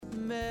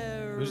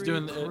Who's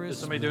doing? Is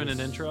somebody doing an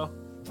intro?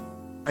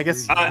 I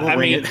guess I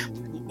mean,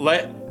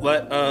 let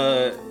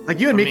like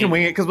you and me can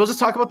wing it because we'll just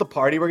talk about the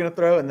party we're gonna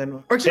throw and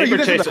then or actually, you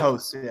guys are the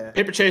hosts. Yeah.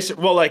 Paper Chaser.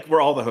 Well, like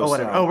we're all the hosts. Oh,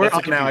 whatever. Now. Oh, we're That's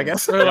up now, I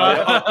guess.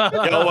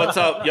 Yo, what's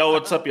up? Yo,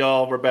 what's up,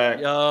 y'all? We're back.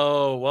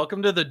 Yo,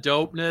 welcome to the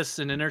dopeness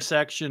and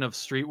intersection of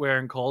streetwear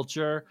and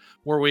culture,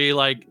 where we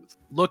like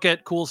look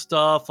at cool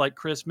stuff like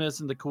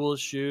Christmas and the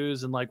coolest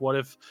shoes, and like what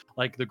if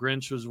like the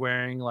Grinch was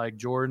wearing like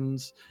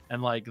Jordans,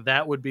 and like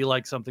that would be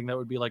like something that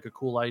would be like a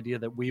cool idea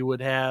that we would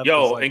have.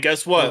 Yo, like, and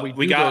guess what?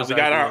 We got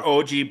our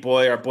OG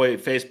boy, our boy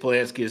Face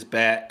Polanski is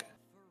back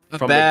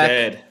from the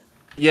dead.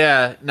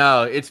 Yeah,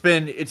 no, it's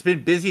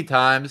been busy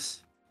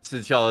times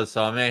since y'all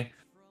saw me.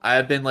 I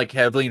have been like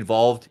heavily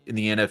involved in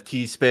the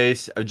NFT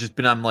space. I've just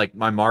been on like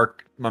my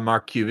Mark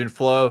Cuban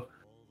flow,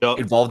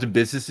 involved in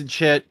business and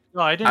shit. No,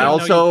 I didn't. I'm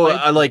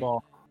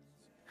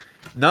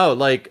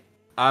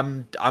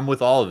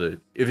with all of it.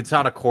 If it's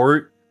on a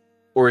court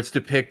or it's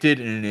depicted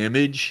in an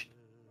image,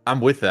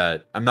 I'm with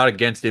that. I'm not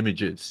against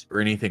images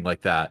or anything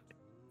like that.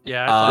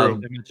 Yeah, I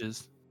love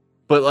images.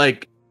 But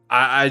like,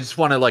 I just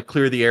want to like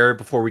clear the air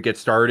before we get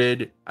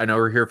started. I know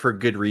we're here for a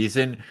good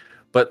reason,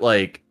 but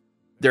like,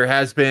 there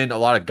has been a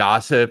lot of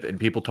gossip and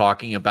people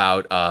talking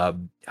about how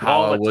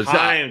all it was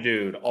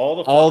dude.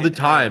 All the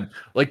time.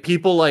 Like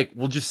people like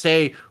will just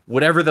say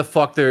whatever the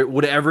fuck they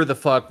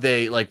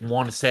like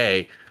want to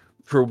say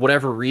for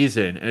whatever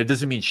reason, and it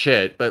doesn't mean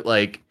shit. But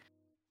like,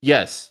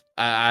 yes,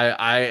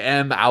 I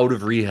am out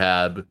of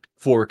rehab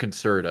for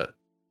Concerta.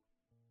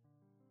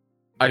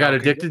 I got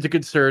addicted to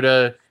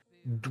Concerta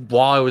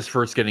while I was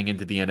first getting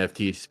into the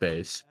NFT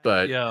space,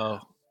 but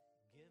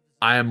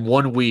I am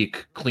 1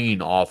 week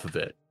clean off of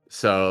it.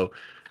 So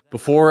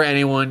before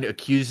anyone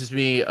accuses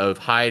me of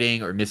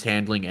hiding or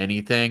mishandling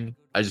anything,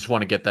 I just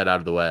want to get that out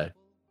of the way.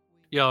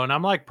 Yo, and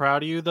I'm like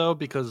proud of you though,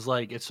 because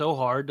like it's so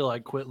hard to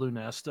like quit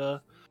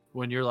Lunesta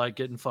when you're like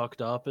getting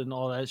fucked up and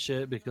all that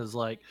shit, because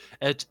like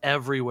it's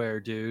everywhere,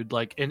 dude.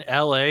 Like in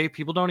LA,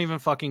 people don't even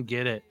fucking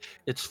get it.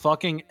 It's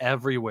fucking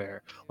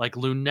everywhere. Like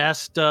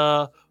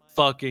Lunesta,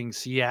 fucking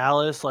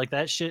Cialis, like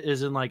that shit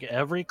is in like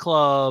every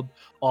club.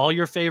 All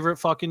your favorite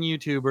fucking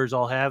YouTubers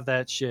all have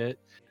that shit.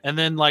 And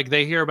then like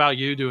they hear about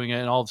you doing it,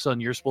 and all of a sudden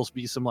you're supposed to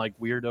be some like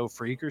weirdo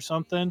freak or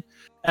something.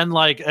 And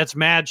like it's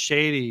mad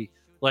shady,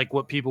 like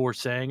what people were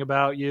saying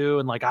about you.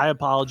 And like I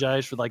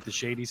apologize for like the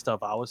shady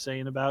stuff I was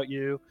saying about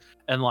you.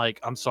 And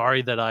like I'm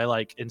sorry that I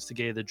like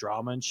instigated the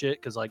drama and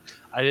shit, because like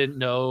I didn't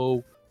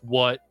know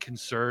what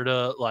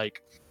Concerta,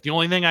 like the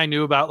only thing I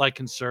knew about like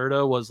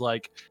Concerta was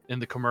like in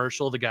the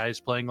commercial the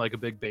guy's playing like a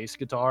big bass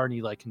guitar and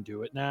he like can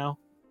do it now.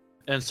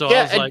 And so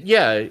I was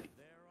like,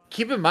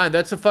 keep in mind,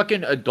 that's a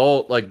fucking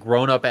adult, like,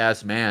 grown-up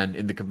ass man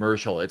in the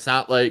commercial. It's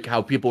not like how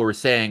people were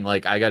saying,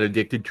 like, I got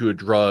addicted to a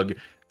drug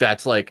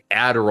that's like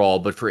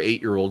Adderall, but for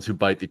 8-year-olds who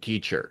bite the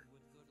teacher.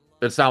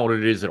 That's not what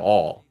it is at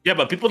all. Yeah,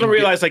 but people don't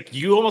realize, like,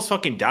 you almost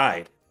fucking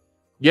died.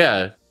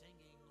 Yeah.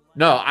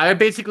 No,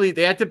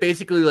 they had to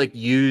basically, like,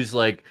 use,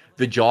 like,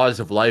 the jaws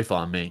of life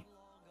on me.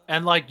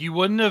 And, like, you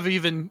wouldn't have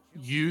even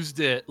used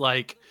it,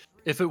 like,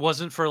 if it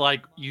wasn't for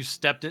like you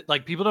stepped it,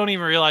 like people don't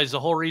even realize the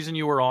whole reason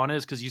you were on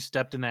is because you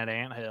stepped in that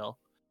anthill,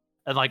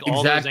 and like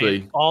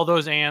all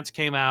those ants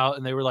came out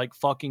and they were like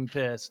fucking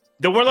pissed.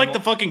 They weren't like the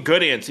fucking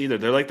good ants either.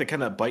 They're like the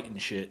kind of biting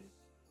shit.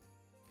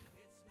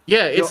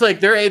 Yeah, it's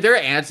like they're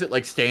ants that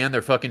like stay on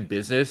their fucking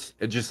business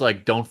and just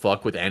like don't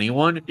fuck with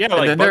anyone. Yeah, and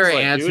like then there are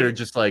ants that are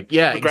just like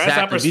the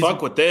grasshoppers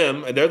fuck with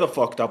them, and they're the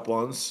fucked up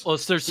ones. Well,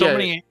 there's so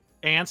many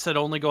ants that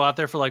only go out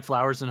there for like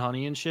flowers and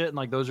honey and shit, and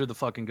like those are the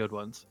fucking good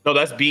ones. No,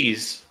 that's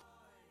bees.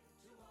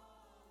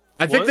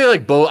 I think they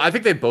like both. I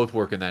think they both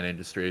work in that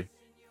industry.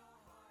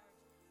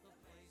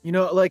 You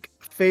know, like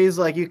FaZe,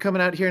 like you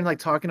coming out here and like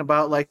talking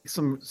about like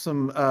some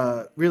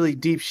really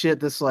deep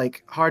shit that's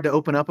like hard to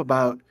open up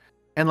about.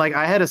 And like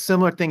I had a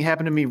similar thing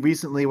happen to me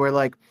recently where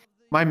like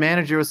my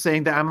manager was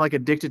saying that I'm like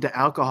addicted to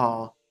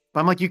alcohol.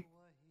 But I'm like,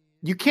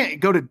 you can't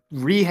go to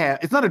rehab.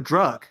 It's not a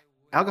drug.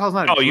 Alcohol's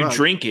not a drug. Oh, you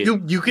drink it.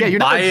 You can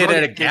buy it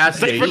at a gas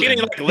station. It's like forgetting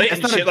like lit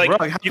and shit.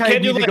 Like you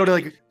can't do like go to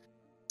like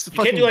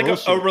you can't do like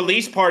a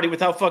release party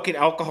without fucking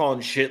alcohol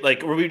and shit.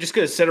 Like, were we just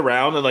gonna sit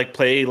around and like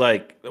play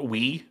like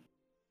Wii?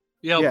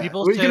 Yeah,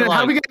 people say like,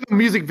 how are we gonna do a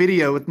music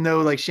video with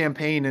no like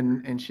champagne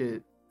and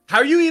shit? How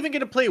are you even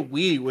gonna play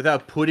Wii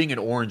without putting an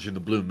orange in the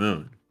blue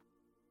moon?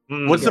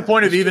 What's the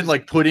point of even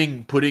like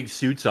putting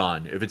suits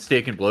on if it's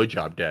taking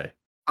blowjob day?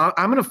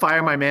 I'm gonna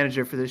fire my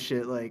manager for this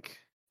shit. Like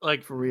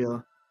for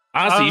real.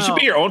 Honestly, you should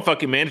be your own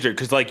fucking manager,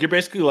 because like you're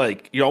basically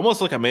like you're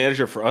almost like a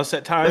manager for us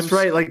at times. That's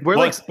right. Like we're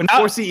like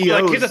four CEOs.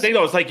 Like, here's the thing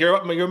though, it's like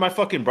you're my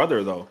fucking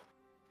brother though.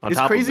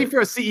 It's crazy for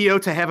a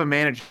CEO to have a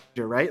manager,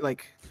 right?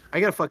 Like I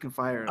gotta fucking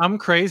fire him. I'm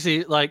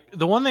crazy. Like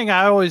the one thing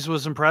I always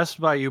was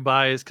impressed by you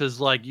by is because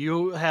like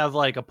you have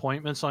like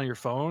appointments on your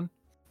phone,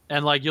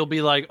 and like you'll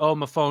be like, oh,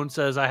 my phone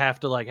says I have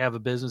to like have a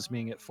business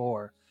meeting at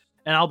 4.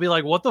 And I'll be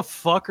like, what the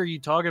fuck are you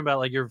talking about?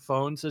 Like your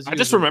phone says. I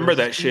just remember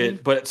that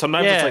shit, but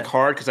sometimes it's like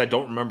hard because I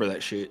don't remember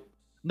that shit.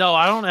 No,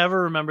 I don't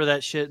ever remember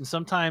that shit. And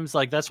sometimes,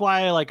 like, that's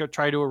why I like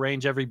try to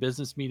arrange every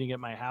business meeting at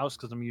my house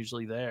because I'm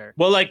usually there.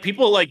 Well, like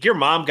people like your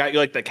mom got you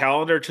like the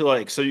calendar to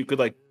like so you could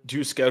like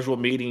do schedule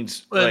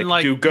meetings,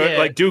 like do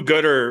good, do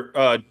good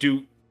or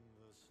do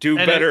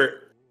better.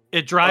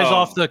 It dries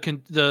off the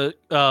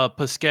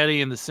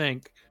Paschetti in the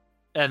sink,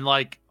 and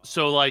like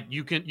so like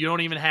you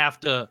don't even have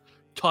to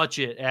touch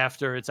it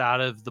after it's out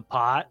of the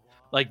pot.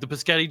 Like the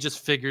Paschetti just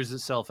figures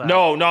itself out.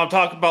 No, I'm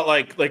talking about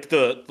like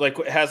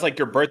it has like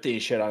your birthday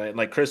shit on it, and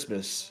like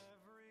Christmas.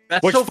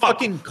 That's so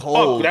fucking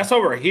cold. Fuck, that's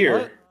over here.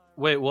 What?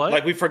 Wait, what?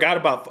 Like we forgot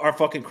about our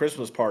fucking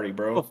Christmas party,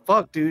 bro. Oh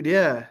fuck, dude,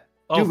 yeah.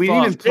 Oh, dude, we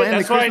didn't even plan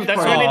the Christmas That's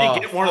party. why I need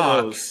to get one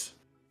of those.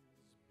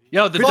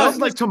 Yo, the Christmas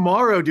is like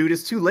tomorrow, dude.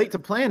 It's too late to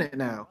plan it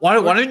now. Why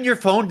didn't your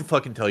phone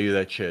fucking tell you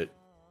that shit?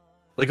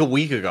 Like a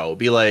week ago.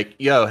 Be like,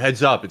 yo,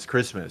 heads up, it's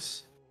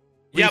Christmas.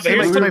 Yeah, but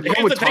here's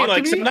the thing.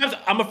 Like sometimes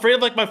I'm afraid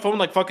of like my phone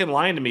like fucking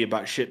lying to me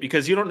about shit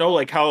because you don't know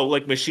like how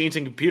like machines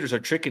and computers are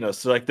tricking us.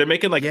 So like they're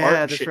making like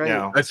art shit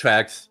now. That's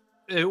facts.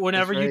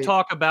 Whenever you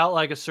talk about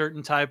like a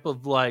certain type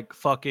of like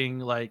fucking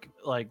like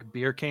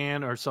beer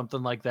can or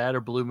something like that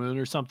or Blue Moon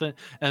or something,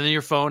 and then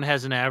your phone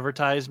has an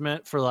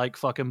advertisement for like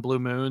fucking Blue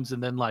Moons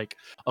and then like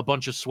a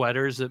bunch of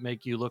sweaters that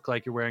make you look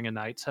like you're wearing a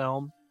Knight's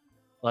helm,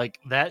 like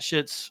that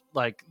shit's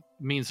like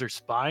means they're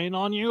spying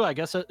on you. I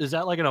guess is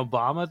that like an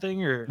Obama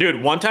thing or?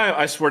 Dude, one time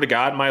I swear to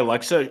God, my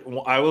Alexa,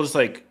 I was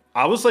like,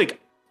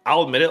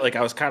 I'll admit it, like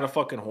I was kind of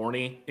fucking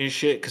horny and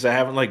shit because I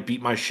haven't like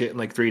beat my shit in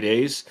like 3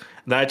 days.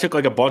 And then I took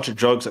like a bunch of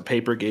drugs that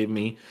Paper gave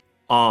me.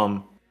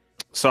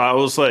 So I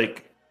was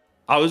like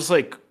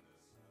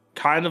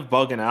kind of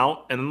bugging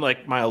out, and then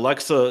like my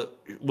Alexa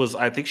was,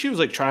 I think she was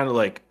like trying to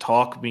like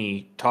talk to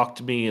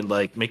me and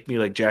like make me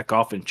like jack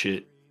off and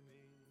shit.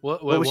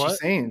 What was she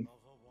saying?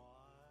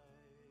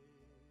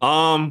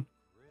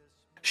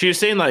 She was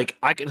saying like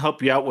I can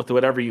help you out with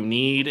whatever you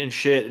need and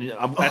shit. And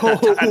at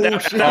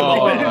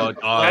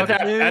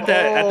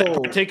that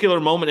particular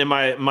moment in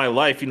my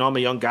life, you know, I'm a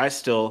young guy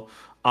still,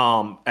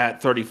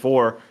 at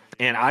 34,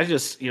 and I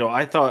just, you know,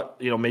 I thought,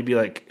 you know, maybe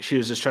like she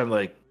was just trying to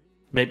like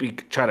maybe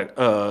try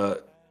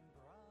to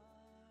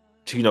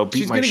you know, beat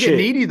She's my gonna shit. get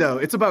needy though.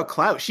 It's about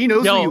clout. She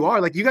knows who you are.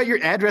 Like you got your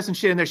address and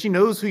shit in there. She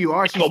knows who you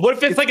are. But what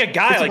if it's like a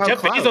guy like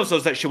Jeff Bezos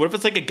does that shit? What if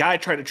it's like a guy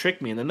trying to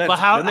trick me and then that's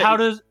how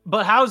does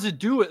it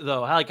do it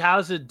though? How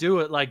does it do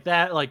it like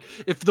that? Like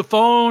if the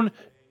phone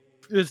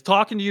is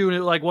talking to you and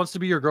it like wants to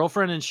be your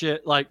girlfriend and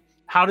shit, like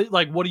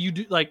what do you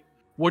do? Like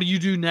what do you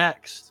do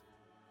next?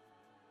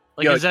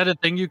 Like is that a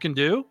thing you can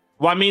do?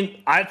 Well, I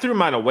mean, I threw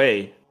mine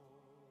away.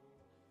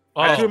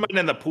 I threw mine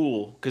in the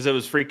pool because it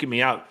was freaking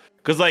me out.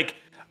 Because like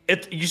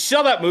you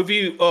saw that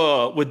movie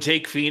with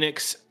Jake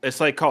Phoenix?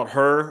 It's like called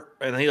Her,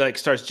 and he like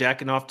starts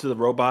jacking off to the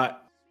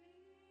robot.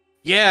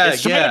 Yeah,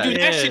 it's trying to do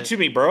that shit to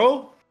me,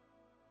 bro.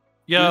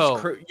 Yo,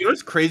 you know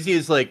what's crazy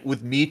is like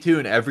with Me Too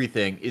and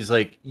everything is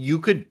like you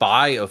could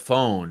buy a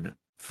phone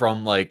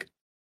from like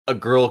a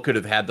girl could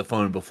have had the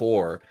phone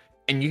before,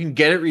 and you can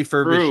get it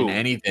refurbished in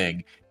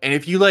anything. And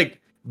if you like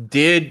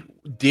did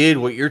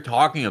what you're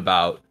talking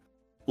about,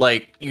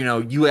 like, you know,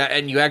 you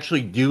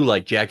actually do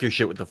like jack your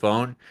shit with the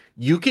phone,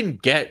 you can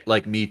get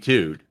like Me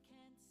Too'd.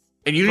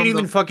 And you didn't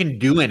even fucking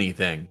do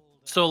anything.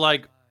 So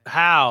like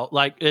how?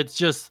 Like it's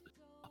just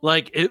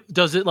like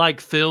does it like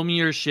film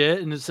your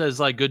shit and it says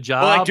like good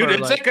job? Well, like, dude,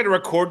 it's like gonna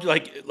record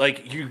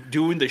like you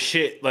doing the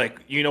shit, like,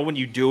 you know, when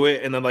you do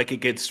it and then like it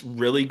gets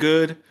really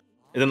good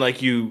and then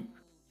like you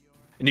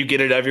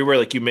get it everywhere,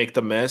 like you make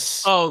the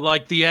mess. Oh,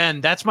 like the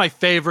end. That's my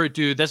favorite,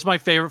 dude. That's my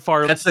favorite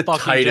part. That's the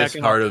tightest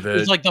part of it.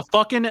 It's like the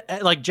fucking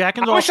like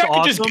jacking off. I wish I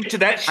could just get to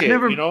that shit.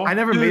 I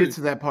never made it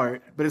to that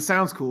part, but it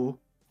sounds cool.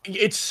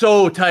 It's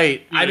so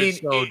tight. Dude, I mean,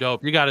 it's so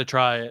dope. You got to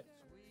try it.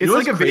 It's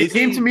like a video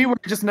game to me where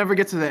I just never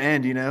get to the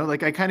end. You know,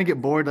 like I kind of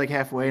get bored like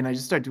halfway, and I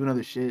just start doing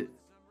other shit.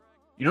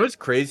 You know what's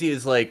crazy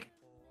is like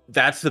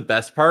that's the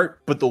best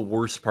part, but the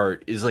worst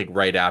part is like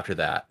right after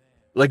that.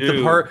 Like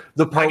the part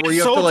where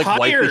you have to like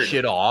wipe the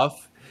shit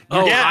off.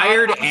 You're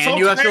tired and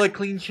you have to like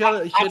clean shit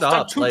up.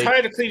 I'm too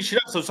tired to clean shit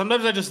up, so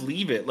sometimes I just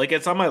leave it. Like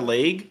it's on my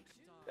leg,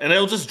 and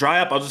it'll just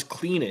dry up. I'll just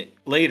clean it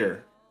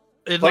later.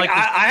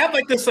 I have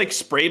like this like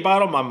spray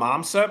bottle my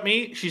mom sent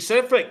me. She said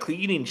it for like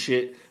cleaning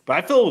shit, but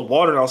I fill it with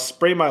water and I'll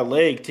spray my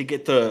leg to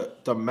get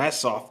the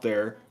mess off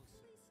there.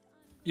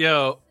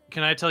 Yo,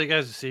 can I tell you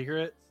guys a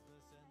secret?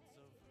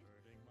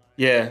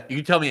 Yeah, you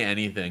can tell me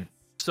anything.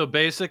 So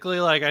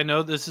basically, like I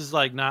know this is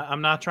like not.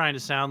 I'm not trying to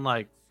sound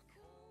like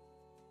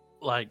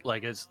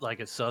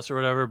it's sus or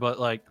whatever, but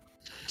like,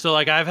 so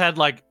like I've had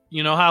like,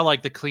 you know how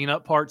like the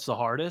cleanup part's the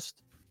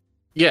hardest?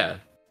 Yeah,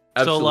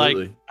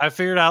 absolutely. So like I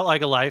figured out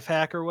like a life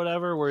hack or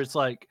whatever, where it's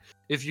like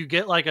if you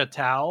get like a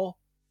towel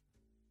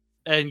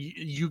and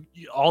you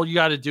all you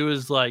got to do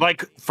is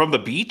like from the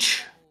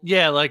beach.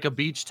 Yeah, like a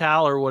beach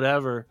towel or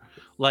whatever.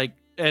 Like,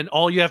 and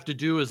all you have to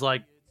do is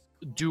like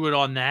do it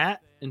on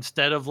that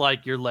instead of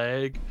like your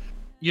leg.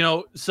 You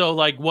know, so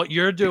like what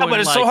you're doing, but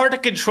it's like, so hard to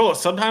control.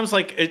 Sometimes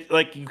like it,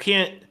 like you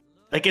can't.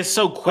 Like it's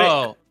so quick.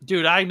 Oh,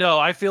 dude, I know.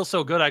 I feel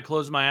so good. I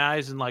close my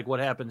eyes and like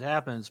what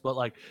happens. But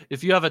like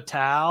if you have a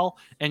towel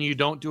and you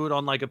don't do it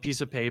on like a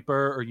piece of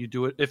paper, or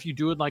if you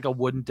do it like a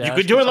wooden desk, you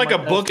could do it like a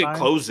book and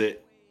close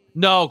it.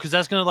 No, because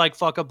that's gonna like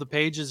fuck up the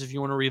pages if you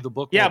want to read the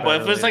book. Yeah,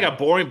 but if it's like a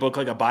boring book,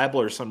 like a Bible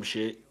or some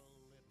shit.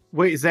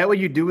 Wait, is that what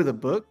you do with a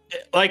book?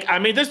 Like, I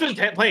mean, there's been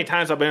plenty of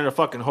times I've been in a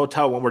fucking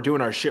hotel when we're doing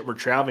our shit, we're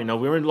traveling. No,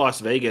 we were in Las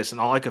Vegas, and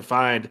all I could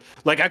find,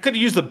 like, I could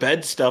use the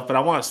bed stuff, but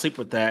I want to sleep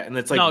with that, and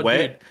it's like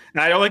wet, dude.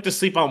 And I don't like to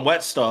sleep on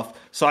wet stuff.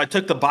 So I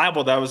took the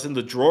Bible that was in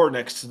the drawer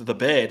next to the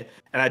bed,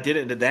 and I did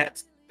it into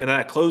that, and then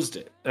I closed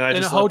it. And I in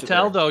just a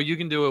hotel, though, you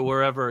can do it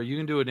wherever. You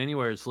can do it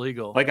anywhere. It's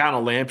legal. Like on a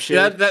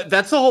lampshade. Yeah,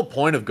 that's the whole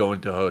point of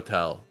going to a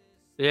hotel.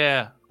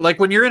 Yeah. Like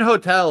when you're in a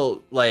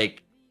hotel,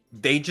 like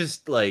they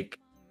just like.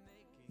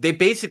 They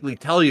basically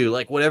tell you,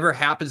 like, whatever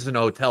happens in a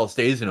hotel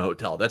stays in a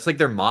hotel. That's like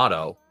their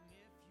motto.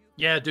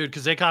 Yeah, dude,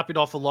 because they copied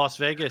off of Las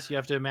Vegas. You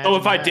have to imagine. Oh,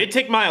 if I did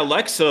take my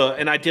Alexa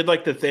and I did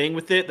like the thing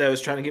with it that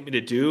was trying to get me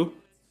to do,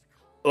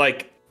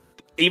 like,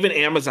 even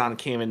Amazon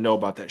came and know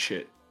about that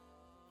shit.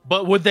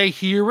 But would they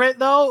hear it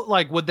though?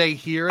 Like, would they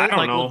hear it? I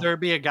don't know. Would there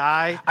be a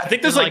guy? I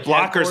think there's like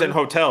blockers in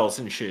hotels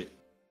and shit.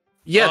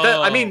 Yeah,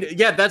 I mean,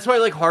 yeah, that's why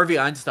like Harvey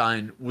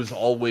Einstein was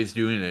always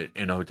doing it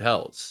in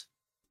hotels.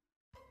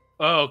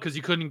 Oh, because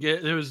you couldn't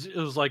get it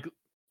was like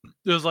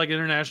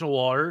international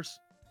waters.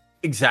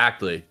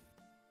 Exactly.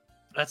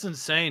 That's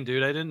insane,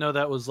 dude. I didn't know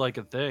that was like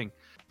a thing.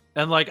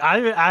 And like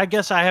I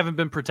guess I haven't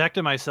been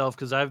protecting myself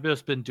because I've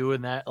just been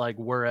doing that like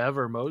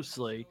wherever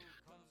mostly.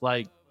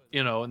 Like,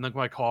 you know, in like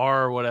my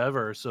car or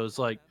whatever. So it's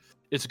like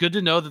it's good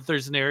to know that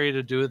there's an area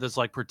to do it that's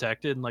like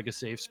protected and like a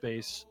safe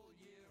space.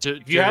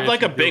 If you have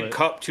like a big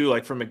cup too,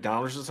 like from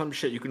McDonald's or some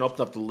shit, you can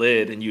open up the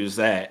lid and use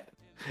that.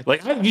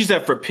 Like I've used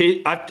that for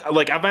pee. I've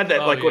had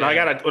that when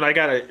I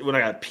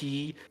gotta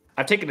pee.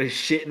 I've taken a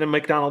shit in a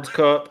McDonald's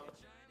cup.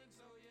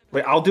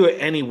 Like I'll do it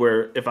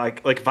anywhere if I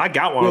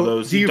got one of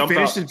those. Do you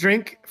finish the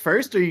drink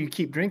first, or you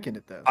keep drinking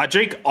it though? I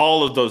drink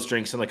all of those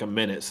drinks in like a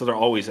minute, so they're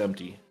always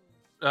empty.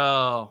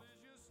 Oh,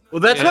 well,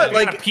 that's what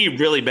I gotta pee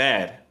really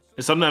bad,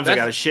 and sometimes I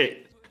gotta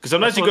shit because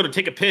sometimes you go to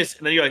take a piss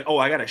and then you're like, oh,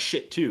 I gotta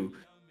shit too.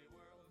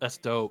 That's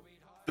dope.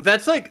 But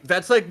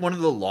that's like one of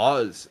the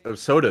laws of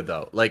soda,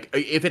 though. Like,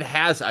 if it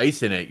has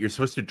ice in it, you're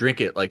supposed to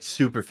drink it like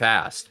super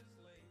fast.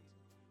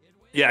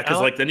 Yeah, because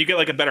like then you get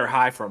like a better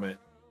high from it.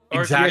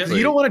 Exactly.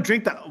 You don't want to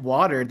drink the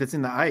water that's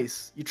in the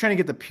ice. You're trying to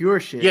get the pure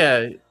shit.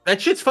 Yeah,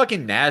 that shit's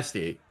fucking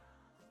nasty.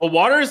 Well,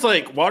 water's to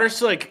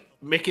like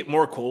make it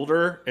more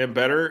colder and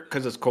better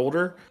because it's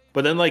colder.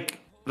 But then like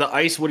the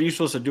ice, what are you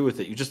supposed to do with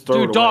it? You just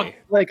throw it away.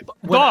 Like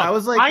when I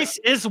was like, ice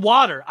is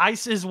water.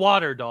 Ice is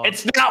water, dog.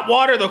 It's not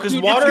water though, because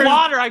water. It's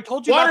water. I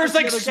told you. Water is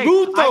like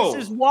smooth though.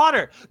 Ice is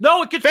water.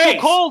 No, it gets too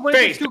cold when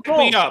it gets too cold.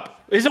 Me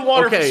up. Isn't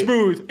water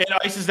smooth? And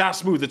ice is not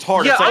smooth. It's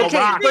hard. Yeah, it's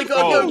like a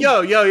rock.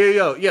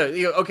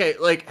 Yo. Okay,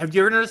 like, have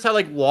you ever noticed how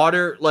like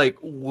water, like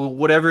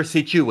whatever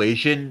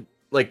situation,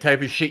 like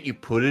type of shit you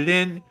put it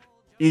in,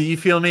 you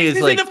feel me?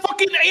 Is like in the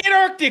fucking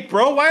Antarctic,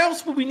 bro. Why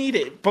else would we need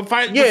it?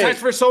 Besides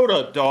for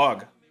soda,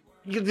 dog.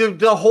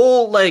 The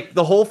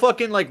whole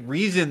fucking like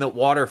reason that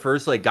water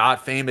first like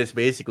got famous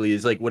basically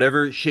is like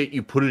whatever shit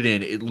you put it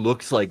in, it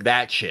looks like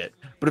that shit.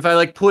 But if I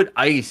like put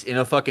ice in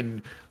a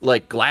fucking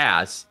like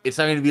glass, it's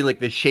not going to be like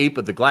the shape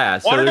of the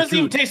glass. Water doesn't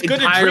even taste good to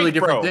drink, entirely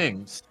different bro.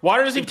 Things.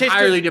 Water doesn't taste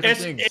entirely good.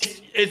 Different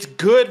things. It's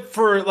good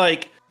for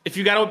like if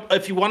you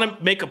want to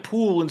make a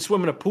pool and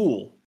swim in a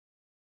pool.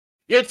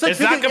 Yeah, it's like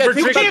not good for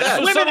You drinking.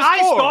 can't swim in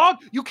ice, dog.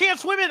 You can't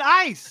swim in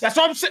ice. That's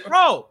what I'm saying,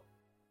 bro.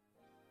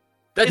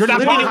 You're not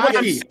getting what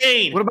I'm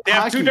saying. What about they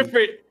have hockey? two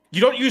different. You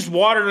don't use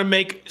water to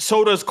make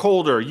sodas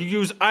colder. You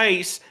use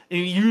ice and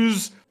you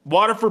use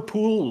water for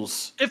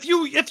pools. If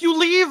you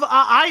leave an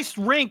ice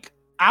rink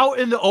out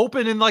in the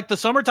open in like the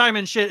summertime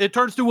and shit, it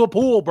turns to a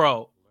pool,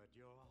 bro.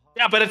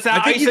 Yeah, but it's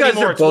not I think ice you guys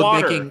anymore. are It's both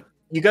water.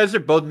 you guys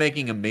are both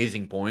making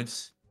amazing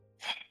points.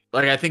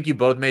 Like I think you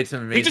both made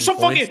some amazing He's just so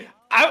points.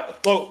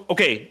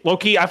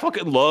 Low-key, I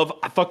fucking love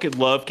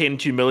Caden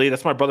Tumilly.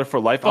 That's my brother for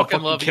life. I'll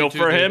fucking kill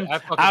for him.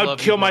 I would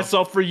kill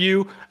myself for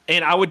you,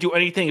 and I would do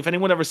anything. If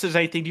anyone ever says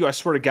anything to you, I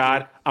swear to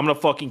God, I'm gonna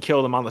fucking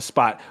kill them on the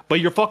spot. But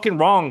you're fucking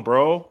wrong,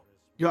 bro.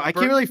 Yo, I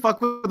can't really fuck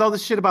with all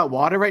this shit about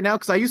water right now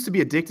because I used to be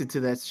addicted to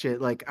that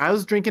shit. Like I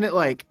was drinking it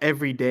like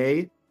every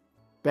day,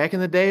 back in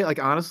the day. Like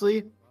honestly,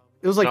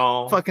 it was like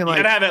fucking like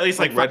you gotta have at least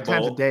like Red 5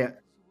 times Bull a day.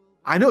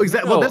 I know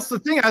exactly. Well, that's the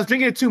thing. I was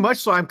drinking it too much,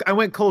 so I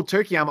went cold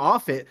turkey. I'm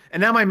off it,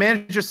 and now my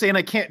manager's saying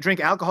I can't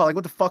drink alcohol. Like,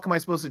 what the fuck am I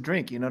supposed to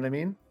drink? You know what I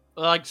mean?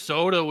 Like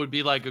soda would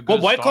be like a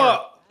good. White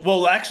Claw.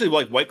 Well, actually,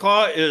 like White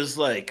Claw is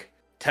like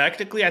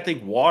technically, I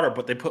think water,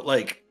 but they put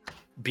like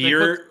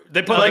beer.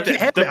 They put like the beer.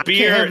 I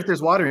can't have it if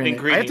there's water in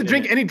it. I have to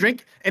drink any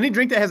drink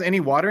that has any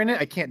water in it.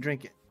 I can't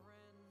drink it.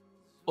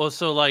 Well,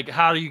 so like,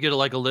 how do you get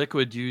like a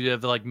liquid? Do you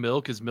have like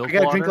milk? Is milk? I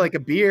gotta water? drink like a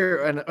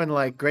beer and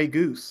like Grey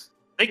Goose.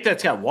 I think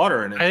that's got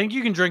water in it. I think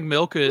you can drink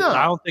milk. No,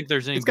 I don't think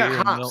there's any. It's got beer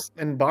in milk. hops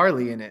and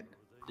barley in it.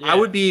 Yeah. I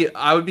would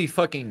be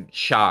fucking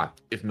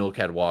shocked if milk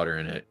had water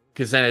in it.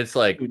 because then it's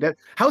like, dude,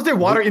 how's there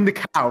water in the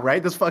cow?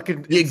 Right? That's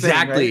fucking insane,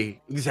 exactly,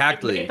 right?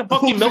 exactly. The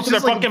fucking milk in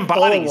their fucking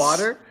bodies.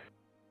 Water.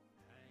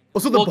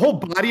 Well, so the whole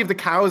body of the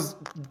cow is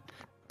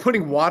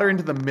putting water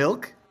into the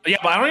milk. Yeah,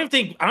 but I don't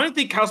even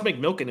think cows make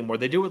milk anymore.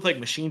 They do it with like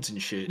machines and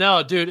shit.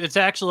 No, dude, it's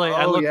actually.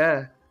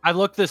 I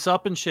looked this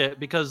up and shit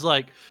because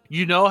like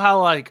you know how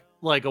like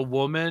a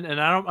woman,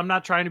 and I'm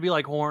not trying to be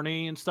like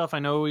horny and stuff. I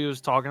know he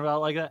was talking about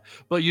like that,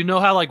 but you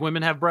know how like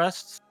women have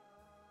breasts.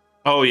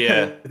 Oh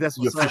yeah, that's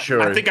for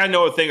sure. I think I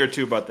know a thing or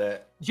two about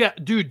that. Yeah,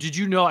 dude, did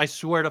you know? I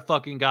swear to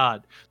fucking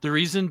God, the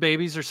reason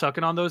babies are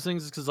sucking on those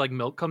things is because like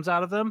milk comes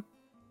out of them.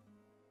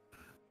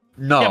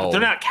 No, yeah, but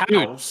they're not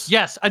cows. Dude,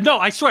 yes, no,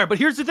 I swear. But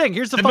here's the thing.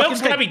 Here's the fucking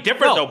milk's gotta be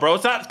different though, bro.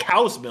 It's not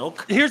cow's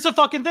milk. Here's the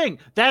fucking thing.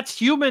 That's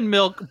human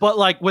milk, but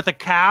like with a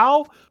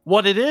cow,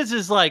 what it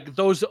is like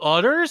those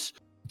udders.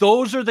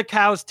 Those are the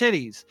cow's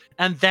titties,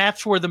 and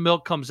that's where the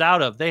milk comes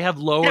out of. They have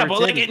lower. Yeah, but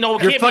titties. like, no,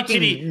 it you're can't fucking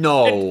be titty.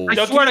 no.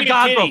 I swear to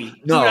God, bro.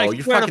 Dude, No, I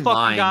you're swear fucking to fucking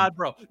lying. God,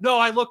 bro. No,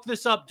 I looked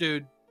this up,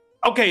 dude.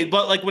 Okay,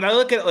 but like when I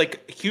look at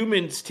like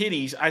humans'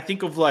 titties, I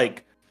think of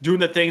like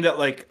doing the thing that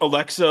like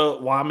Alexa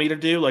wanted me to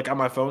do, like on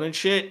my phone and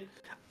shit.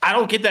 I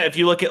don't get that if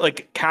you look at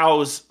like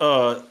cows,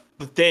 the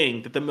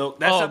thing that the milk.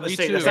 That's not the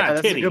same. That's not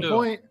a titty. That's a good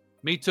point.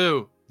 Me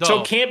too. No.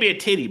 So it can't be a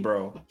titty,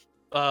 bro.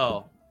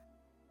 Oh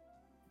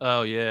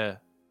yeah.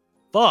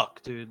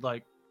 Fuck, dude.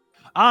 Like,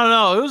 I don't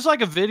know. It was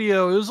like a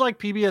video. It was like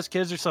PBS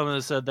Kids or something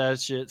that said that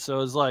shit. So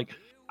it was like,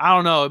 I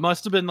don't know. It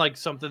must have been like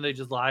something they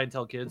just lie and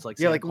tell kids. Like,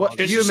 yeah, like what?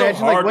 Can it's you so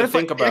imagine? hard Like, what to if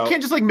think about. I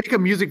can't just like make a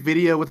music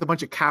video with a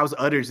bunch of cows'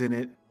 udders in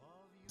it?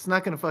 It's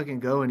not gonna fucking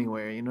go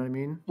anywhere. You know what I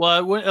mean? Well,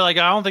 it would, like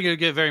I don't think it would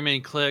get very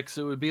many clicks.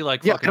 It would be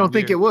like, yeah, I don't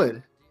think it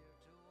would.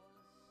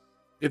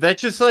 If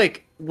that's just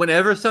like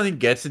whenever something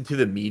gets into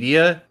the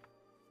media,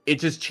 it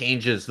just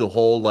changes the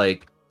whole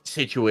like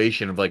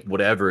situation of like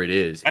whatever it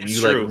is, and That's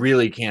you true. like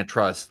really can't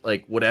trust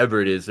like whatever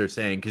it is they're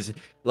saying, because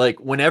like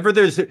whenever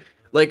there's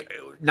like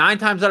 9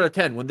 times out of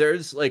 10 when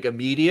there's like a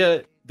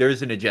media,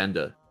 there's an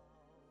agenda.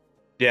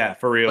 Yeah,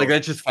 for real. Like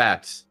that's just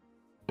facts.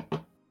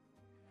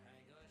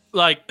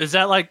 Like, is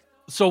that like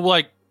so?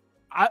 Like,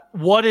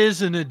 what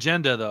is an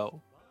agenda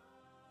though?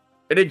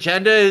 An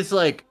agenda is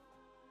like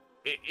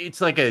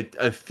it's like a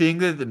thing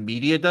that the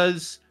media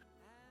does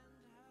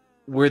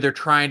where they're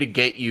trying to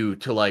get you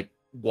to like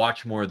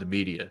watch more of the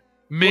media.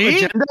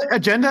 Me? Well,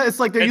 agenda. It's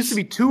like there used to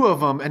be 2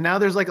 of them, and now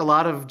there's like a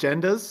lot of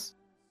agendas.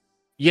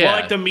 Yeah, well,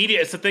 like the media.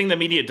 It's the thing the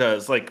media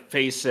does. Like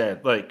Face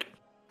said, like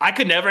I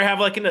could never have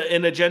like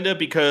an agenda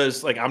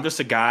because like I'm just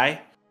a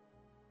guy.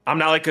 I'm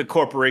not like a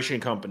corporation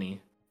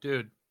company,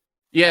 dude.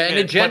 Yeah, an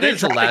agenda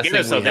is the last thing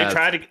we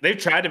have. They've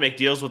tried to make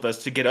deals with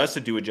us to get us to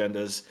do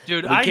agendas.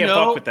 Dude, we can't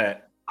fuck with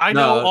that. I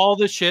know all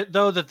the shit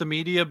though that the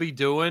media be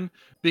doing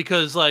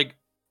because like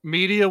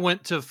media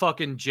went to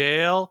fucking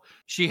jail.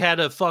 She had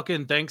a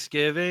fucking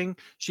Thanksgiving.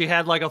 She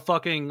had like a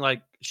fucking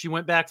like she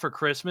went back for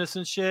Christmas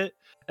and shit.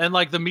 And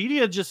like the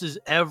media just is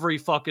every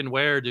fucking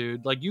where,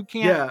 dude. Like you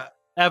can't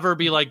ever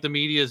be like the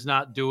media is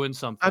not doing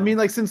something. I mean,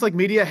 like since like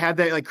media had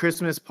that like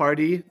Christmas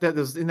party that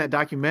was in that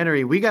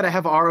documentary, we got to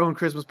have our own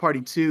Christmas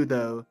party too,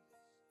 though.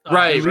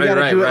 Right, we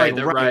gotta do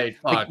it right.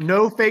 Like,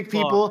 no fake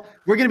people.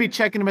 We're gonna be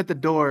checking them at the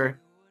door.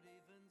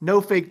 No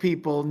fake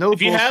people. No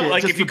if you bullshit. have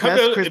like just if you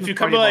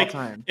come to like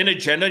an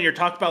agenda and you're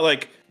talking about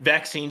like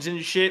vaccines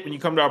and shit, when you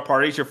come to our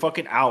parties, you're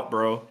fucking out,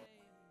 bro.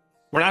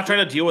 We're not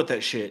trying to deal with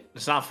that shit.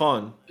 It's not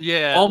fun.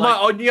 Yeah.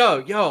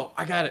 Yo,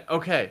 I got it.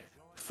 Okay.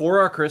 For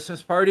our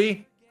Christmas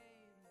party,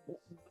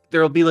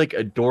 there'll be like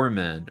a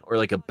doorman or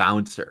like a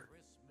bouncer.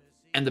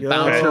 And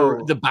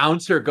the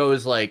bouncer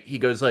goes like,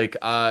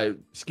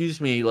 excuse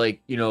me, like,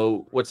 you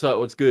know, what's up?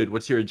 What's good?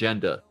 What's your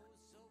agenda?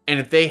 And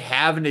if they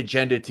have an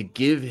agenda to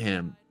give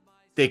him,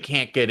 they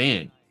can't get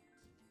in.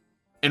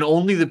 And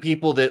only the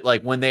people that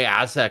like, when they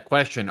ask that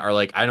question are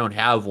like, I don't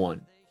have one.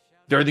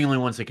 They're the only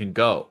ones that can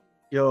go.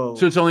 Yo.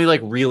 So it's only like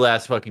real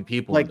ass fucking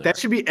people. Like that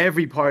should be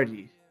every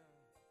party.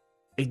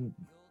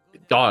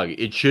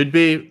 It should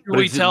be. But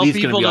we it's tell at least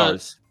people gonna be to,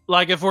 ours.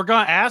 like if we're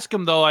gonna ask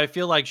them though, I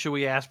feel like should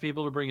we ask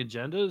people to bring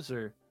agendas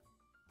or?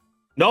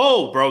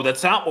 No, bro,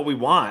 that's not what we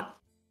want.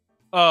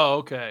 Oh,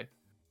 okay.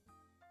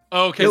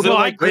 Okay, Yo, so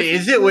like,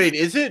 is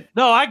it?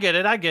 No, I get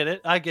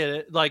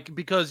it. Like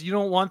because you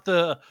don't want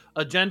the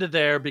agenda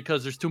there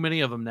because there's too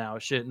many of them now.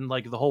 Shit, and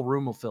like the whole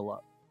room will fill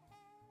up.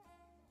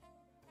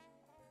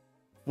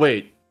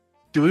 Wait,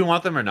 do we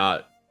want them or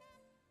not?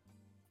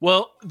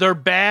 Well, they're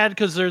bad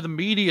because they're the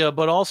media,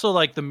 but also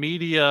like the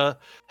media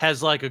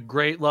has like a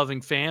great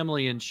loving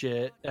family and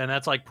shit, and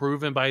that's like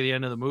proven by the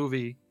end of the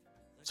movie.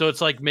 So it's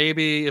like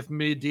maybe if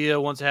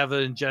media wants to have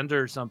an agenda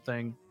or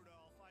something,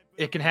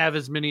 it can have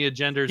as many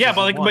agendas. Yeah, as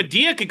but like want.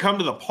 Medea could come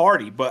to the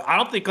party, but I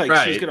don't think like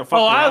she's gonna fuck.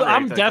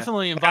 I'm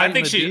definitely inviting.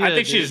 I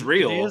think she's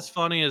real. Medea's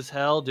funny as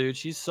hell, dude.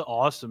 She's so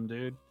awesome,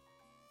 dude.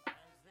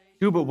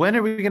 Dude, but when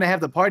are we gonna have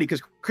the party?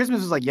 Because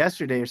Christmas was like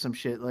yesterday or some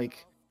shit.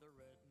 Like,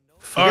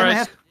 all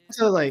right.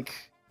 So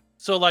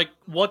like,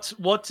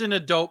 what's in a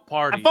dope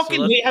party? I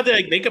fucking hate how they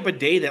like make up a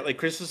day that like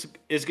Christmas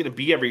is gonna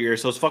be every year,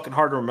 so it's fucking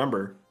hard to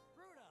remember.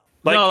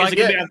 Like, no, is it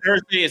gonna be on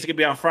Thursday? Is it gonna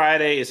be on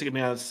Friday? Is it gonna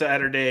be on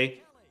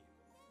Saturday?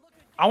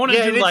 I want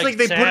to do like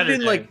they Saturday. put it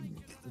in like.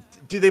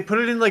 Do they put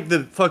it in like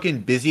the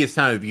fucking busiest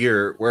time of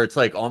year where it's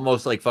like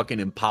almost like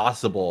fucking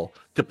impossible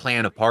to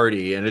plan a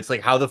party, and it's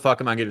like, how the fuck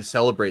am I going to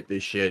celebrate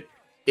this shit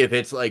if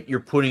it's like you're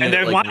putting and it,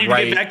 they like, want you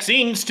to get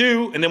vaccines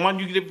too, and they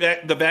want you to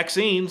get the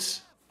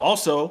vaccines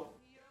also.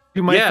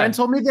 Dude, my friend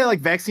told me that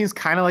like vaccines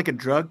kind of like a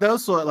drug though,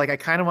 so like I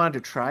kind of wanted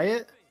to try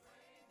it.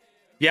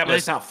 Yeah, but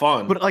it's not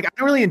fun. But like I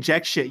don't really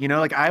inject shit, you know.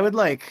 Like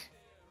I'd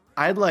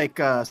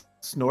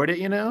snort it,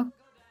 you know.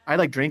 I'd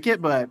like drink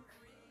it, but.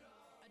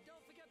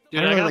 Dude,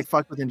 I don't really like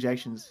fuck with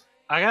injections.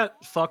 I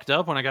got fucked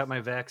up when I got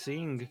my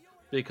vaccine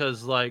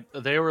because like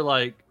they were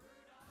like,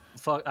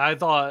 fuck. I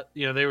thought,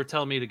 you know, they were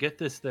telling me to get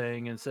this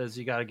thing and says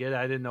you got to get it.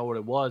 I didn't know what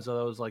it was. So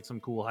that was like some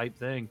cool hype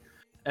thing.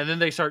 And then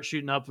they start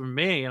shooting up for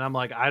me, and I'm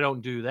like, I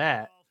don't do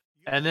that.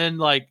 And then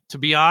like, to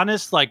be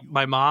honest, like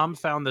my mom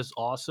found this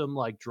awesome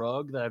like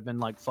drug that I've been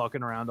like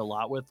fucking around a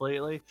lot with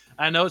lately.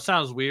 I know it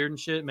sounds weird and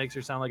shit. It makes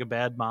her sound like a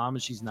bad mom,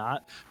 and she's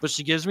not. But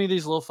she gives me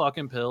these little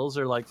fucking pills.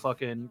 They're like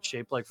fucking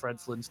shaped like Fred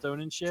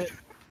Flintstone and shit.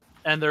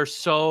 And they're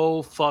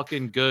so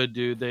fucking good,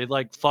 dude. They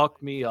like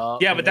fuck me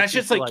up. Yeah, but that's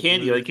just like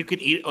candy. Really... Like you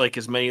can eat like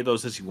as many of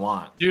those as you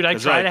want. Dude, I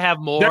try to have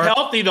more. They're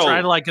healthy though.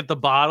 Try to like get the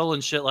bottle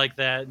and shit like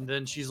that. And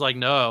then she's like,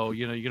 no,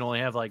 you know, you can only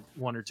have like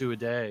 1 or 2 a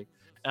day.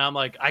 And I'm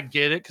like, I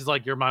get it, because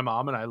like you're my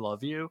mom and I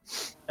love you,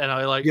 and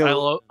I like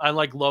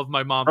love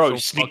my mom. Bro, so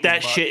sneak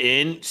that much. shit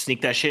in.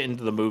 Sneak that shit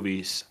into the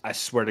movies. I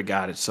swear to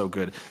God, it's so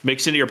good.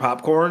 Mix into your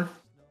popcorn.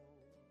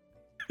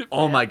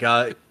 Oh my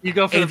God, you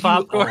go for the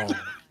popcorn.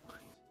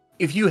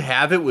 If you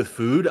have it with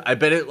food, I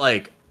bet it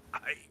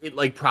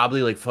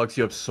probably like fucks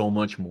you up so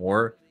much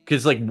more,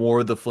 because like more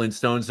of the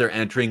Flintstones, they're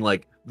entering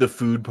like the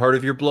food part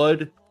of your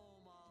blood,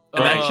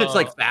 and that shit's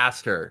like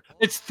faster.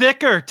 It's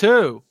thicker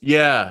too.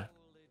 Yeah.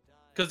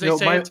 Because they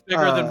say it's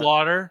bigger than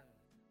water.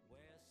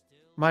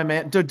 My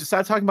man, dude,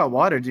 stop talking about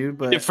water, dude.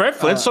 But did Fred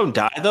Flintstone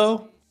die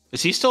though?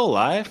 Is he still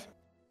alive?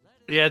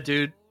 Yeah,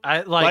 dude.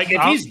 I like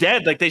if he's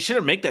dead, like they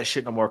shouldn't make that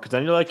shit no more. Because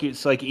then you're like,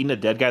 it's like eating a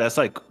dead guy. That's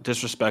like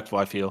disrespectful.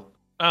 I feel.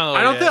 Oh,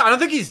 I don't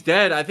think he's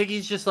dead. I think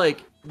he's just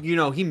like, you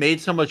know, he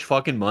made so much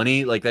fucking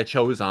money. Like that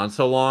show was on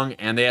so long,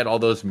 and they had all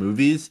those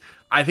movies.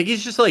 I think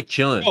he's just like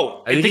chilling.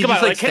 Oh, I think think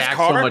about just, like his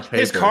car. So much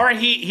his car,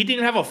 he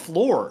didn't have a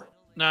floor.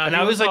 Nah, and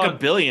I was like a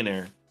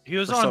billionaire. He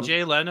was on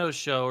Jay Leno's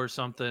show or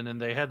something, and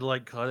they had to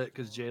like cut it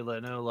because Jay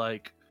Leno,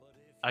 like,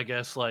 I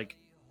guess like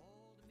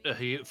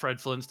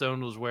Fred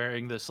Flintstone was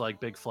wearing this like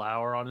big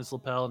flower on his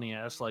lapel, and he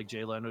asked like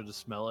Jay Leno to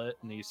smell it,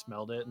 and he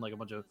smelled it, and like a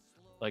bunch of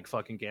like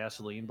fucking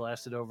gasoline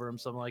blasted over him,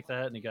 something like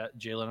that, and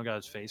Jay Leno got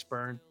his face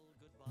burned.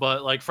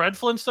 But like Fred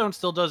Flintstone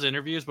still does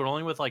interviews, but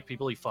only with like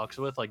people he fucks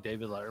with, like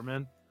David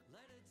Letterman.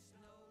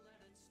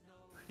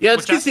 Yeah,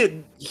 it's because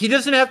he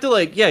doesn't have to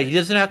like. Yeah, he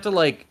doesn't have to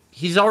like.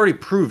 He's already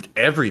proved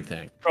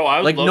everything. Bro, I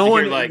would like love no to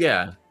one. Hear, like,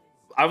 yeah,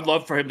 I would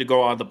love for him to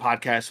go on the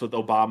podcast with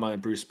Obama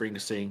and Bruce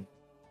Springsteen.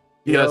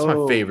 Yeah, that's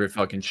my favorite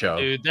fucking show.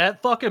 Dude,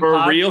 that fucking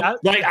for real.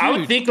 I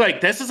would think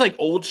like this is like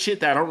old shit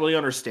that I don't really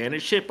understand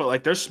and shit, but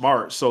like they're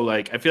smart. So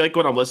like I feel like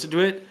when I'm listening to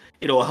it,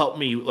 it'll help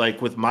me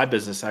like with my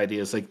business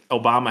ideas, like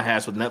Obama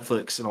has with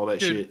Netflix and all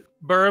that shit.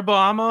 Barack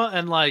Obama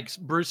and like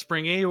Bruce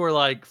Springsteen were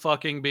like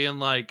fucking being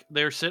like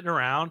they're sitting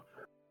around,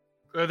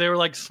 or they were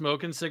like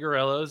smoking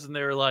cigarillos, and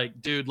they were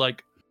like, dude,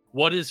 like,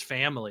 what is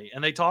family?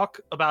 And they talk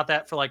about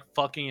that for like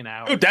fucking an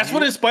hour. Dude, that's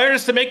what inspired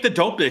us to make the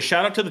Dopeness.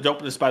 Shout out to the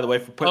Dopeness, by the way,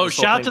 for putting this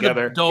whole thing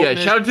together. Yeah,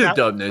 shout out to the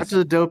Dopeness. Shout out to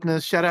the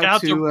Dopeness. Shout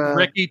out to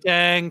Ricky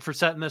Tang for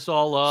setting this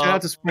all up. Shout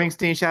out to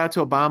Springsteen. Shout out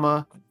to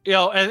Obama.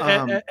 Yo,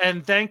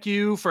 and thank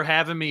you for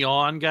having me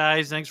on,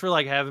 guys. Thanks for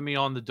like having me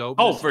on the Dopeness.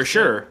 Oh, for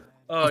sure.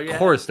 Oh, of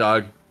course,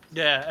 dog.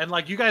 Yeah, and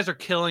like you guys are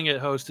killing it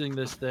hosting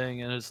this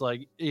thing, and it's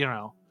like, you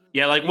know.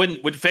 Yeah, like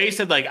when Faye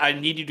said like I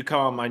need you to come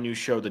on my new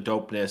show, The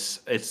Dopeness.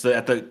 It's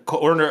at the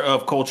corner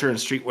of culture and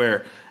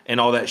streetwear and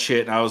all that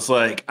shit. And I was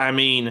like, I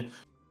mean,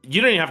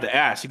 you don't even have to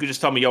ask. You could just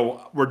tell me,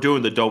 yo, we're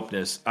doing The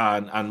Dopeness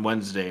on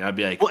Wednesday. And I'd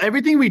be like, well,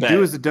 everything we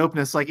do is The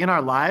Dopeness. Like in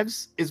our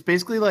lives is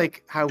basically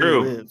like how we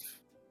live.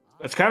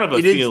 It's kind of a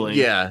feeling.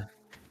 Yeah,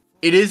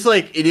 it is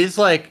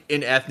like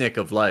an ethnic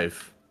of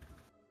life.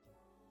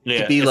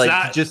 Yeah, be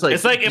like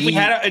it's like if we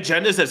had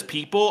agendas as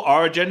people,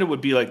 our agenda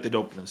would be like The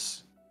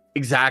Dopeness.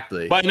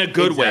 Exactly. But in a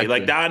good way,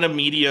 like not in a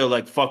media,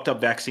 like fucked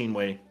up vaccine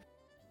way.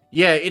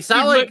 Yeah, it's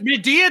not like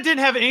Medea didn't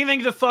have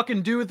anything to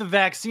fucking do with the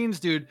vaccines,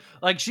 dude.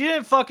 Like she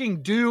didn't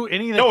fucking do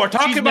anything. No, we're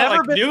talking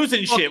about like news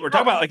and shit. We're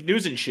talking about like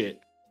news and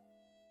shit.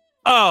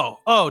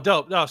 Oh,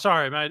 dope. No,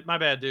 sorry, my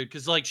bad, dude.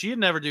 Because like she'd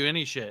never do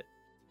any shit.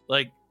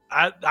 Like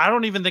I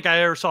don't even think I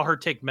ever saw her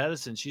take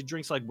medicine. She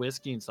drinks like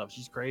whiskey and stuff.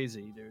 She's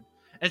crazy, dude.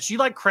 And she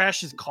like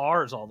crashes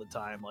cars all the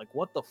time. Like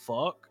what the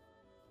fuck?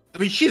 I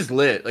mean, she's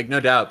lit, like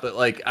no doubt, but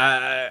like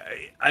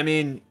I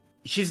mean,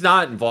 she's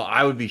not involved.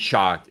 I would be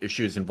shocked if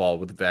she was involved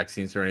with the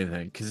vaccines or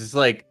anything, because it's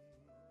like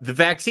the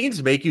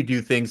vaccines make you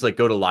do things like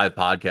go to live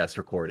podcast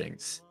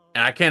recordings,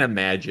 and I can't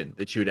imagine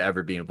that she would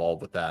ever be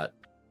involved with that.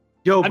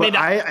 Yo, but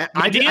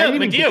I didn't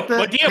even get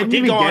that.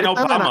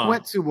 I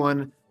went to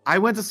one I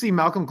went to see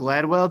Malcolm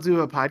Gladwell do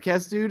a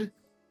podcast, dude.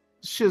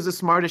 Shit was the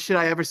smartest shit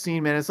I ever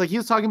seen, man. It's like he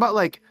was talking about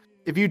like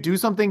if you do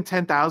something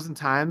 10,000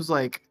 times,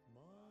 like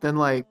then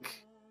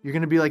like you're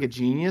gonna be like a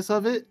genius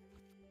of it.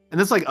 And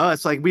it's like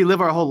us, like we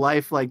live our whole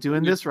life like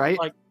doing this, right?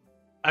 Like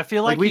I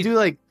feel like we do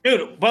like,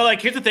 dude. But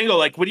like, here's the thing though.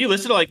 Like when you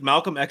listen to like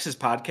Malcolm X's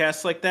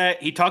podcasts like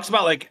that, he talks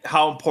about like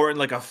how important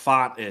like a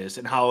font is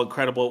and how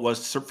incredible it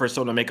was for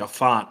someone to make a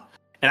font.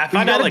 And I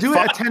found out like do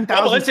it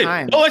 10,000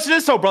 times. No, listen to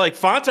this though, bro. Like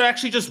fonts are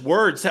actually just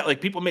words that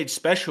like people made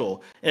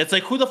special. And it's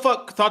like, who the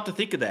fuck thought to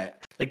think of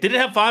that? Like, they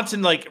didn't have fonts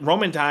in like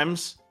Roman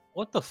times.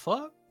 What the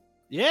fuck?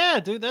 Yeah,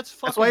 dude, that's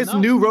fucking. That's why it's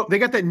nuts. they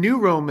got that new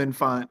Roman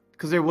font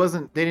because they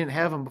didn't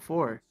have them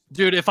before.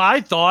 Dude, if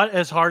I thought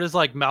as hard as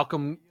like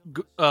Malcolm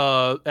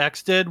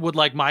X did, would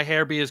like my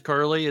hair be as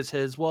curly as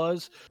his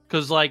was?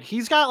 Because like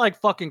he's got like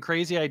fucking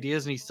crazy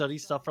ideas and he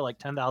studies stuff for like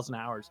 10,000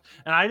 hours,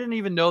 and I didn't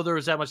even know there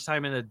was that much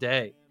time in a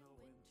day.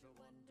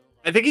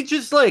 I think it's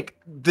just like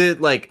the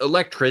like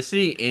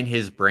electricity in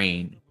his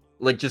brain,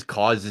 like just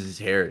causes his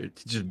hair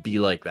to just be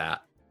like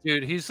that.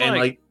 Dude, he's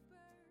like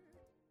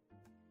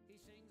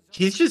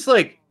he's just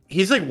like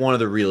he's like one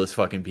of the realest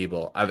fucking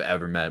people I've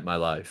ever met in my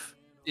life.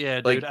 Yeah,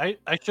 dude, I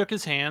shook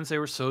his hands. They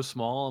were so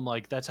small. I'm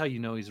like, that's how you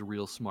know he's a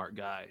real smart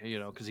guy, you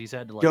know, because he's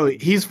had to like. Yo,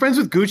 he's friends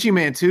with Gucci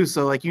Mane too,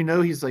 so like you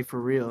know he's like for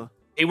real.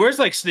 He wears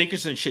like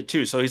sneakers and shit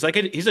too, so he's like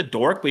he's a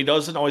dork, but he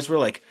doesn't always wear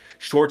like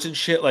shorts and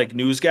shit like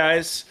news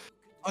guys.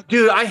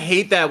 Dude, I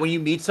hate that when you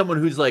meet someone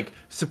who's like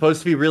supposed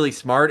to be really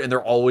smart and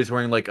they're always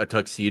wearing like a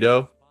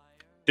tuxedo.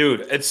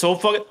 Dude, it's so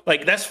fucking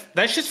like that's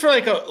just for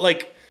like a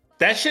like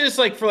that shit is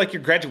like for like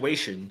your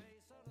graduation.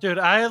 Dude,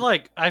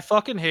 I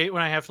fucking hate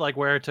when I have to like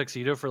wear a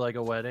tuxedo for like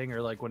a wedding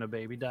or like when a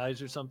baby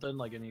dies or something,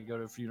 like and you go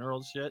to a funeral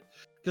and shit.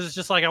 Because it's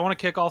just like I want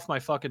to kick off my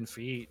fucking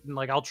feet and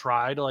like I'll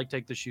try to like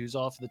take the shoes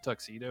off the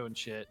tuxedo and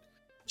shit.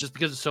 Just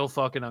because it's so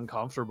fucking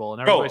uncomfortable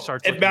and everybody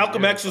starts. If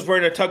Malcolm X was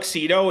wearing a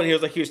tuxedo and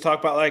he was talking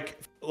about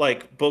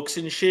like books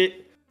and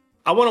shit,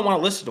 I wouldn't want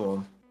to listen to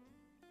him.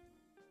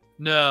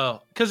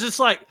 No, because it's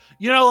like,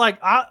 you know, like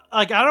I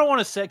don't want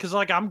to say because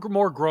like I'm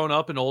more grown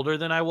up and older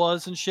than I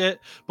was and shit.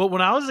 But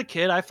when I was a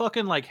kid, I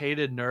fucking like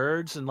hated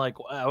nerds and like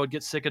I would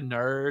get sick of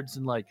nerds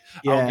and like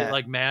I would get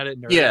like mad at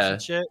nerds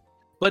and shit.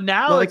 But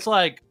now it's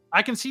like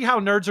I can see how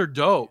nerds are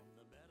dope.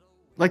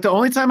 Like the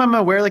only time I'm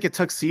gonna wear like a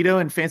tuxedo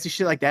and fancy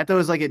shit like that though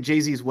is like at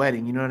Jay-Z's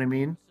wedding. You know what I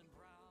mean?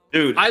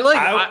 Dude,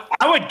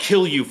 I would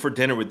kill you for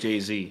dinner with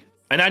Jay-Z.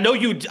 And I know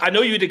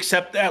you'd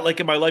accept that like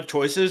in my life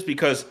choices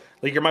because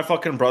like you're my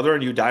fucking brother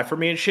and you die for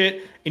me and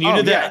shit. And you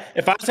knew that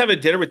if I was having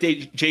dinner with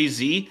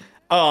Jay-Z,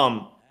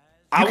 I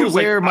could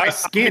wear my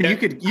skin.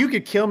 You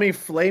could kill me,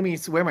 flay me,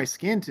 wear my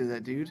skin to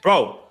that, dude.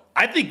 Bro,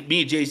 I think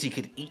me and Jay-Z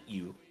could eat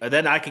you. And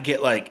then I could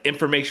get like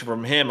information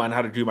from him on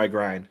how to do my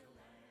grind.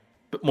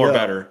 But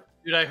better.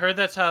 Dude, I heard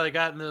that's how they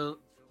got into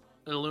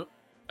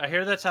I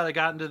hear that's how they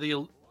got into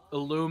the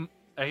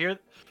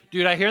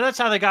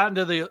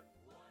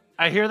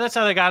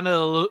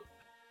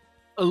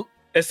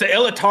it's the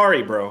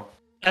Atari, bro.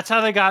 That's how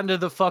they got into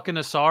the fucking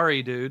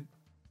Atari, dude.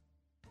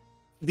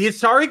 The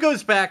Atari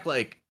goes back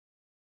like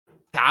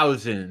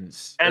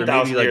thousands,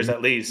 10,000 years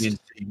at least.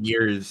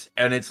 Years,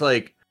 and it's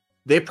like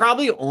they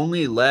probably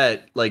only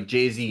let like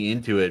Jay-Z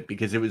into it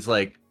because it was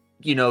like,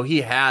 you know, he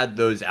had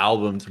those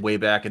albums way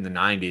back in the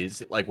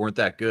 90s, like weren't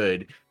that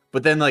good.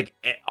 But then like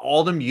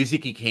all the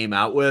music he came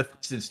out with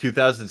since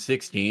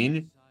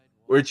 2016,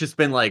 where it's just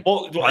been like,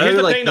 well,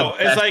 here's the thing though,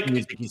 it's like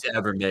music he's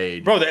ever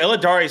made. Bro, the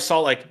Atari saw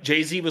like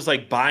Jay-Z was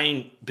like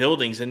buying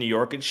buildings in New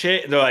York and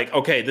shit. And they're like,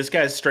 okay, this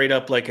guy's straight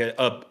up like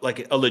a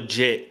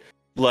legit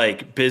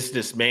like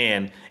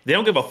businessman. They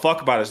don't give a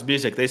fuck about his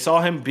music. They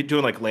saw him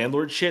doing like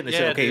landlord shit and they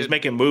said, okay, dude, he's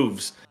making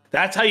moves.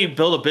 That's how you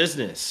build a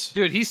business.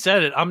 Dude, he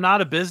said it. I'm not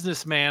a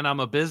businessman. I'm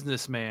a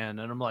businessman.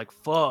 And I'm like,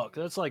 fuck.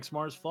 That's like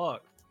smart as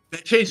fuck.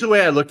 That changed the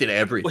way I looked at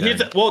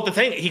everything. Well, the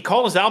thing, he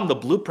called his album The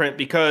Blueprint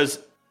because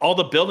all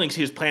the buildings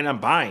he was planning on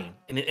buying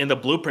in the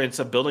blueprints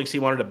of buildings he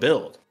wanted to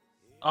build.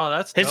 Oh,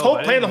 that's his whole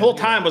plan the whole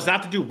time was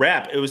not to do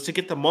rap. It was to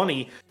get the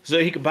money so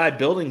he could buy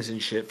buildings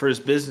and shit for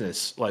his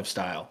business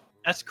lifestyle.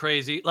 That's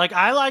crazy. Like,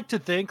 I like to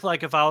think,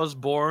 like, if I was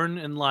born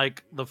in,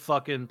 like, the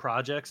fucking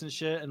projects and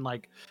shit, and,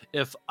 like,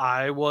 if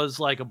I was,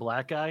 like, a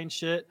black guy and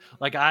shit,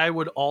 like, I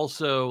would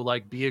also,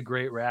 like, be a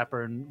great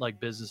rapper and,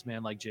 like,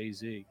 businessman like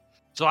Jay-Z.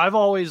 So I've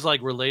always,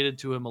 like, related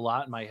to him a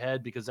lot in my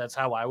head because that's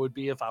how I would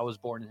be if I was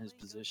born in his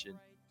position.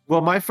 Well,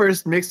 my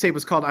first mixtape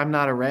was called I'm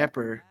Not a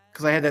Rapper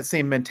because I had that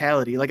same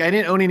mentality. Like, I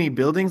didn't own any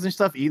buildings and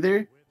stuff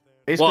either.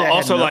 Basically, well,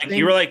 also, like,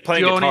 you were, like,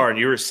 playing guitar and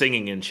you were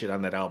singing and shit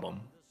on that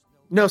album.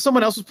 No,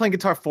 someone else was playing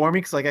guitar for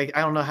me because like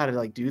I don't know how to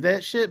like do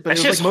that shit. But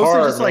it was like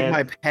mostly just like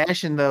my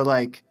passion though,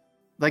 like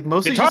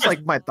mostly just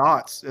like my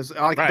thoughts. It's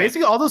like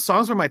basically all those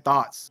songs were my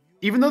thoughts.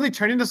 Even though they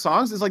turned into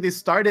songs, it's like they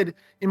started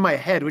in my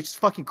head, which is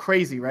fucking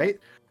crazy, right?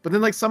 But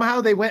then like somehow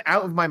they went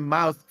out of my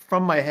mouth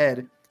from my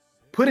head,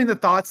 putting the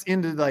thoughts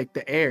into like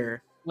the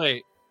air.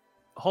 Wait,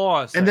 hold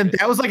on a second. And then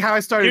that was like how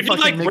I started. You did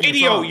like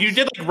radio. Songs. You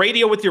did like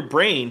radio with your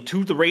brain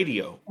to the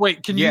radio.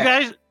 Wait, can you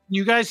guys?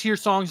 you guys hear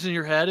songs in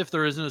your head if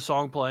there isn't a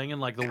song playing in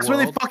like the That's world?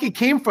 where they fucking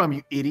came from,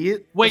 you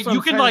idiot. Wait,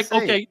 you can like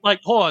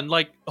hold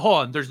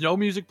on. There's no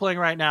music playing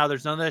right now.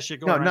 There's none of that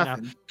shit going right now.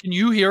 Can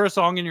you hear a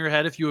song in your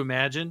head if you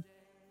imagine?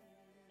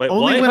 Wait,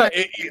 only when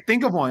I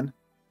think of one.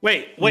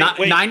 Wait.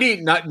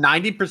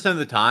 90% of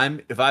the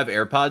time, if I have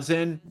AirPods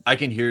in, I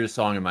can hear a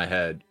song in my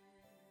head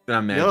that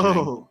I'm imagining.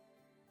 No,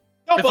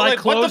 if I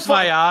close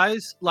my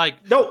eyes,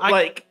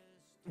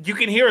 you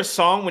can hear a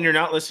song when you're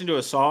not listening to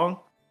a song,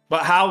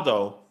 but how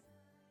though?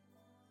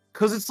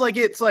 Because it's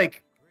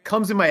like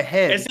comes in my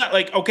head. It's not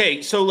like,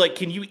 okay, so like,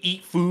 can you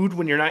eat food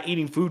when you're not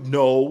eating food?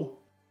 No,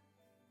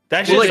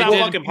 that's just not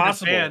fucking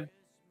possible.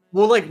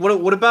 Well, like,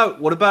 what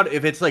about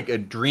if it's like a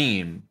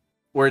dream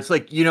where it's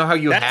like, you know how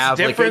you have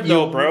different like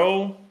though,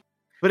 bro.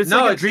 But it's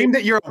like a dream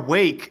that you're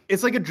awake.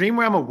 It's like a dream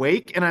where I'm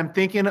awake and I'm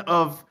thinking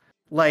of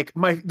like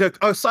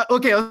let's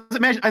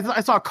imagine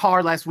I saw a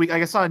car last week.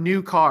 Like I saw a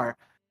new car,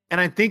 and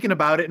I'm thinking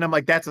about it, and I'm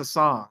like, that's a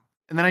song.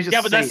 And then I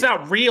just but that's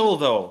not real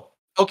though.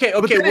 Okay.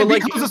 Well, it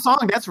becomes a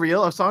song. That's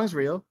real. A song's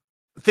real.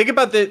 Think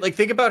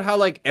about how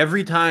like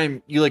every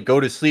time you like go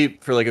to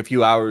sleep for like a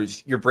few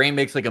hours, your brain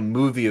makes like a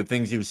movie of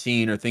things you've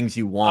seen or things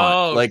you want.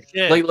 Oh, like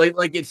shit.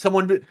 it's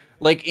someone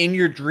like in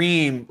your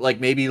dream, like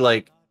maybe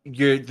like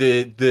you're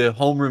the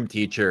homeroom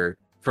teacher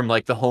from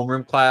like the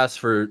homeroom class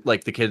for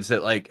like the kids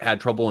that like had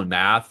trouble in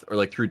math or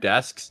like through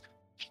desks.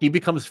 She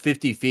becomes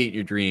 50 feet in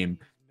your dream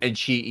and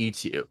she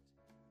eats you.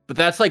 But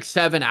that's like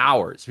 7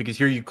 hours because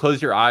here you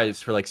close your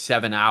eyes for like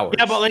 7 hours.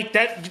 Yeah, but like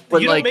that,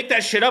 you don't make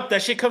that shit up.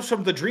 That shit comes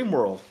from the dream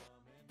world.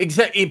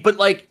 Exactly, but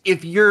like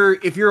if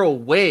you're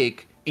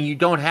awake and you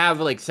don't have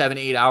like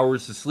 7-8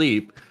 hours to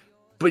sleep,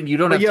 but you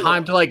don't have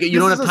time to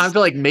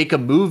like make a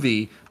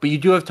movie, but you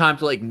do have time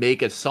to like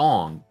make a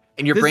song,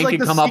 and your brain can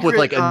come up with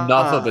like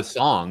enough of a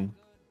song.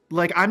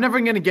 Like I'm never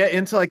gonna get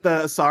into like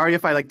sorry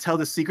if I like tell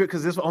the secret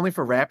because this is only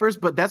for rappers,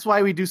 but that's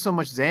why we do so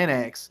much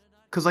Xanax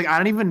because like I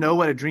don't even know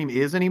what a dream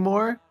is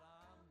anymore.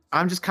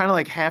 I'm just kind of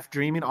like half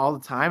dreaming all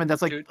the time, and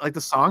that's like the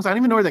songs. I don't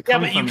even know where they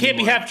come from. Yeah, but you can't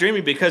be half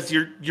dreaming because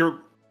you're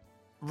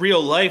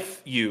real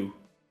life you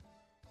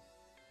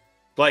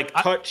like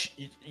touch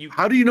you.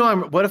 How do you know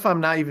what if I'm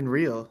not even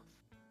real?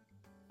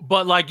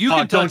 But like you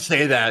can don't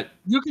say that.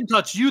 You can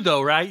touch you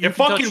though, right? You're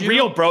fucking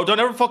real, bro. Don't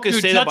ever fucking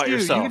say that about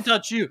yourself. You can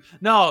touch you.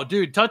 No,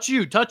 dude, touch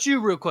you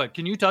real quick.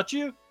 Can you touch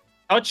you?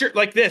 Touch your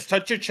like this.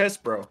 Touch your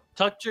chest, bro.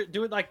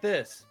 Do it like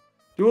this.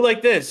 Do it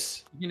like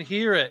this. You can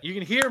hear it. You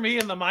can hear me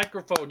in the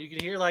microphone. You can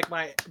hear like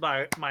my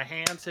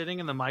hands hitting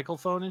in the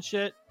microphone and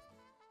shit.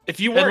 If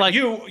you weren't like,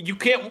 you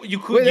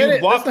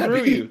walk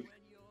through you.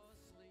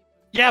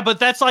 Yeah, but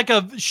that's like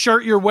a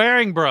shirt you're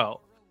wearing,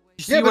 bro.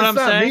 You see what I'm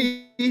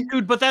saying?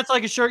 Dude, but that's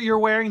like a shirt you're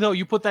wearing, though.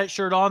 You put that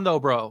shirt on, though,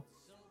 bro.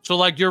 So,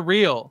 like, you're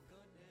real.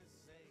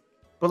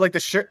 But, like,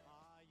 the shirt...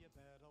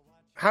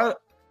 How...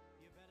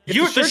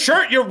 The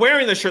shirt you're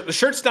wearing, the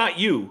shirt's not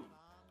you.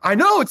 I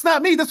know, it's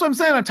not me. That's what I'm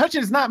saying. I'm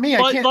touching it's not me.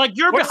 But, I can't... like,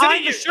 you're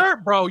behind the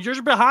shirt, bro.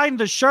 You're behind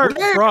the shirt,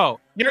 bro.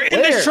 You're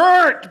in the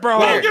shirt, bro.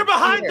 No, you're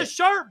behind the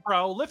shirt,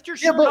 bro. Lift your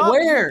shirt up.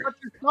 Where? Touch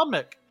your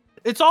stomach.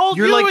 It's all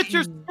you. It's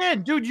your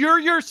skin, dude. You're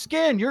your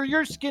skin. You're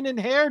your skin and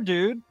hair,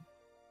 dude.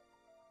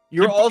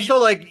 You're also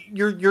like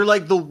you're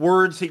like the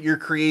words that you're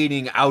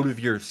creating out of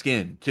your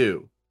skin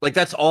too. Like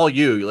that's all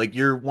you. Like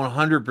you're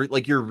 100%.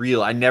 Like you're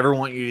real. I never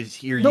want you to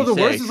hear you say the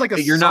words is like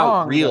you're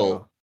not real.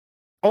 Though.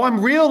 Oh,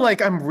 I'm real.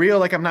 Like I'm real.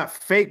 Like I'm not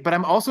fake, but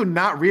I'm also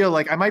not real.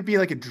 Like I might be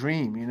like a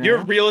dream. You know,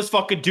 you're realest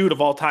fucking dude of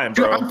all time,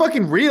 bro. Dude, I'm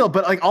fucking real,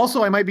 but like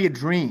also I might be a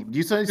dream. Do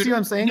you see what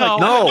I'm saying? No,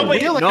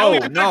 like, no,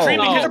 no.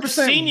 I've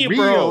seen you,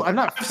 bro. I'm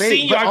not I've fake.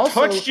 Seen you. I've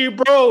touched you,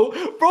 bro.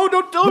 Bro,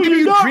 don't tell me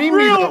you're not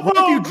real, What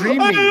if you dream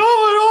me?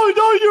 I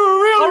know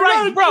you're real. All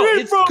right, bro.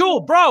 It's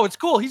cool, bro. It's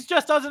cool. He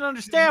just doesn't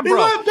understand,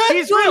 bro.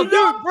 He's real,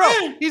 dude,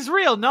 bro. He's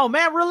real. No,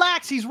 man,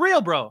 relax. He's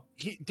real, bro.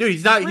 Dude,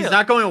 he's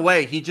not going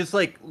away. He just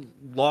like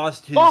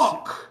lost his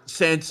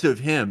sense of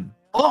him.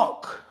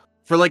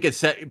 For like a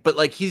sec, but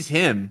like he's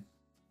him.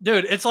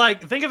 Dude, it's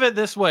like think of it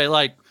this way,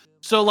 like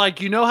so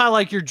like you know how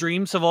like your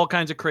dreams have all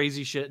kinds of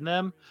crazy shit in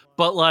them,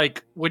 but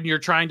like when you're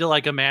trying to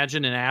like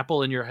imagine an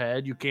apple in your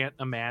head, you can't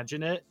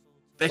imagine it.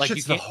 That's like,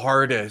 just the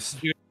hardest.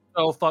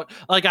 So fuck.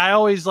 Like I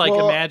always like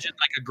imagine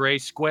like a gray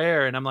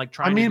square, and I'm like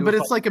trying. I mean, but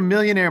it's like a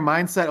millionaire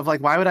mindset of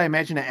like, why would I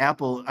imagine an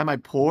apple? Am I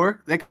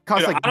poor? That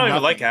costs like I don't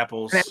even like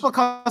apples. An apple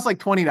costs like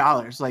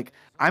 $20. Like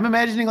I'm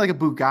imagining like a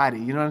Bugatti.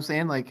 You know what I'm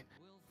saying? Like,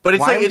 but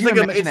it's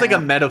like a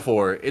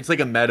metaphor. It's like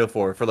a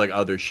metaphor for like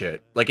other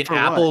shit. Like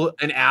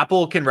an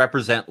apple can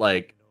represent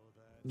like,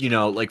 you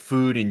know, like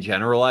food in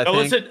general. I think.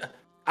 Listen,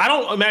 I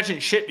don't imagine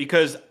shit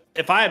because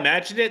if I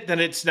imagine it, then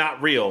it's not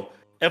real.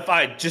 If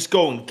I just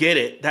go and get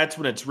it, that's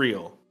when it's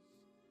real.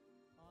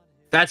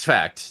 That's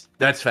facts.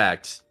 That's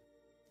facts.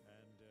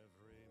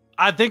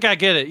 I think I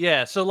get it.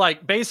 Yeah. So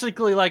like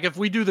basically like if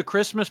we do the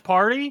Christmas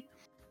party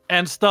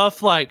and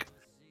stuff, like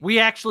we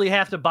actually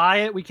have to buy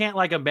it. We can't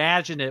like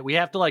imagine it. We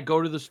have to like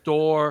go to the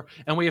store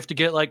and we have to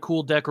get like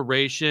cool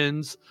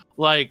decorations,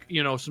 like,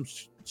 you know, some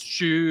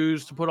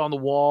shoes to put on the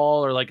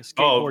wall or like a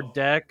skateboard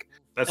deck.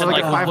 That's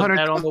like a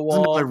 $500 on the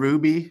wall. A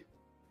ruby.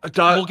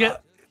 We'll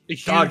get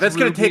Dog, that's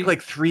gonna take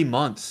like 3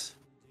 months.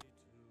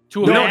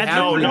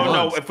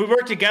 No. If we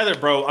work together,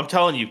 bro, I'm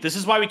telling you, this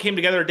is why we came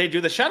together today. Do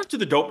this. Shout out to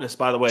the dopeness,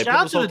 by the way. Shout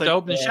out to the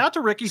dopeness. Shout out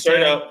to Ricky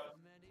Sang.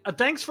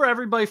 Thanks for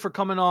everybody for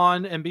coming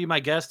on and be my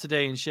guest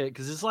today and shit.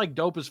 Because it's like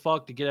dope as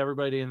fuck to get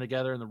everybody in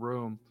together in the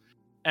room,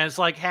 and it's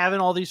like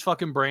having all these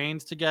fucking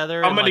brains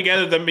together. Coming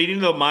together, the meeting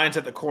of the minds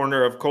at the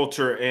corner of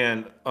culture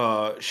and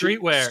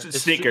streetwear,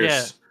 sneakers.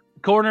 Yeah.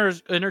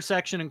 Corners,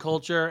 intersection, and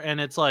culture, and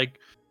it's like,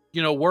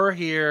 we're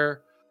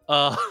here.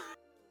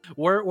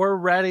 We're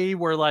ready.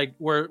 We're like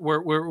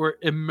we're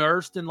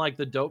immersed in like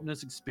the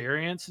dopeness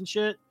experience and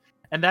shit.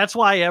 And that's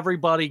why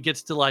everybody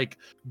gets to like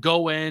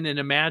go in and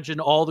imagine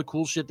all the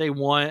cool shit they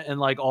want, and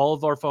like all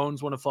of our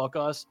phones want to fuck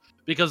us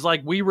because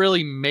like we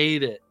really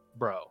made it,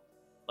 bro.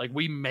 Like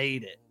we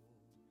made it.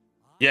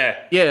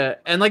 Yeah.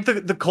 And like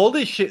the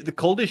coldest shit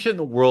in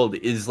the world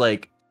is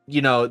like,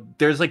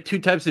 there's like two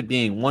types of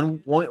being.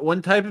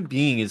 One type of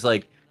being is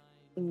like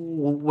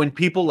when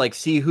people like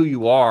see who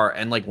you are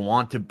and like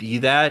want to be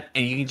that,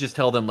 and you can just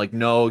tell them like,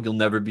 no, you'll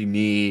never be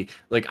me,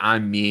 like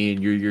I'm me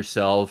and you're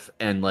yourself,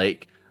 and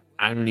like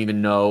I don't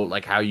even know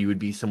like how you would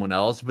be someone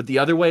else. But the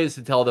other way is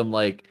to tell them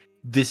like,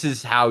 this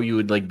is how you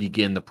would like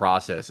begin the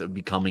process of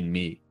becoming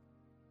me,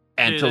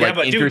 and to like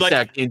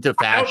intersect into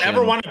fashion. I don't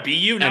ever want to be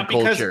you, not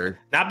culture.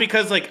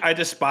 because like I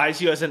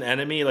despise you as an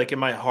enemy, like in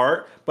my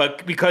heart,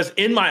 but because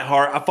in my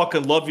heart I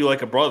fucking love you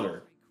like a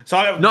brother. So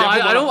I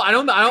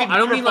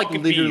don't mean like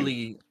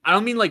literally. I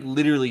don't mean like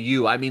literally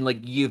you. I mean like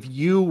if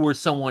you were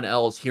someone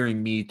else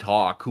hearing me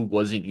talk who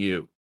wasn't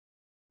you.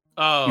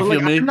 Oh, you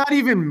feel me? I'm not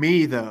even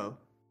me though.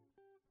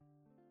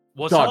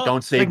 What's Dog, up?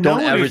 Don't say. Like,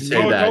 don't ever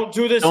say that. Don't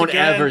do this. Don't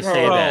again, ever bro.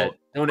 say that.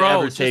 Don't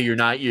ever say you're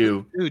not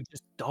you. Dude,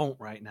 just don't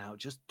right now.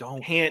 Just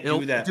don't. Can't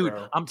do that, dude.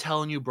 Bro. I'm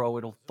telling you, bro.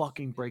 It'll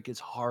fucking break his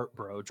heart,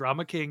 bro.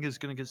 Drama King is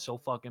gonna get so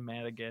fucking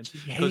mad again.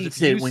 He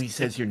hates it when he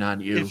says you're not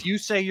you. If you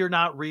say you're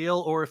not real,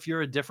 or if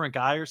you're a different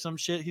guy or some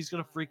shit, he's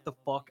gonna freak the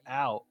fuck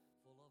out.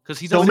 Because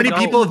he so many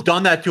people have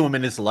done that to him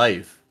in his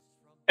life.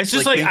 It's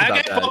just like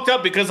I get fucked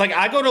up because like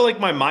I go to like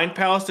my mind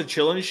palace to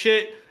chill and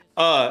shit.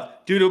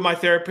 Due to my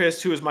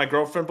therapist who was my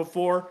girlfriend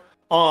before.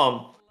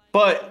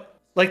 But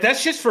like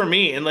that's just for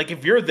me, and like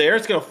if you're there,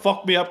 it's gonna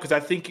fuck me up because I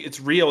think it's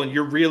real, and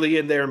you're really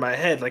in there in my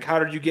head. Like, how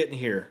did you get in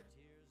here?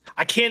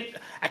 I can't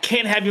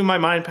have you in my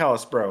mind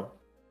palace, bro.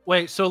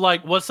 Wait, so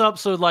like, what's up?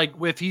 So like,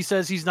 if he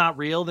says he's not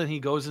real, then he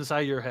goes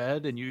inside your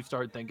head, and you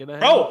start thinking of him.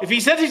 Bro, if he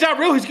says he's not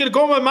real, he's gonna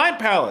go in my mind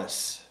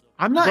palace.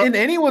 I'm not in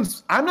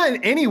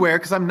anywhere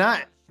because I'm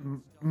not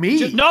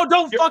me.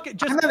 Don't fucking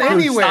just. I'm not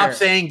anywhere. Stop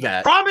saying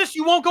that. Promise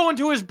you won't go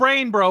into his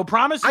brain, bro.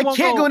 Promise you won't.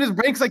 I can't go in his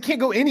brain because I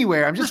can't go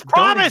anywhere. I'm just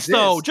promise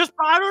though.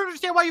 I don't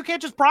understand why you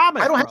can't just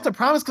promise. I don't have to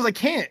promise because I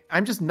can't.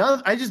 I'm just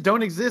not. I just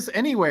don't exist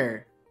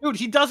anywhere. Dude,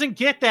 he doesn't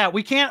get that.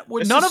 We can't.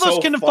 None of us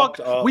can fuck.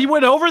 We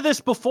went over this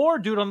before,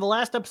 dude, on the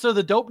last episode of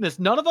the Dopeness.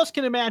 None of us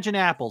can imagine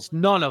apples.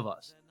 None of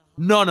us.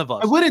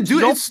 I wouldn't do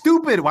it. It's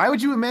stupid. Why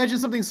would you imagine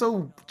something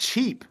so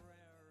cheap?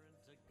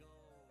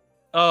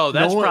 Oh,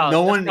 that's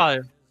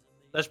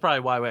probably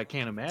why I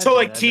can't imagine. So,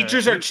 like,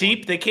 teachers are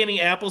cheap? They can't eat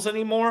apples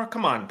anymore?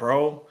 Come on,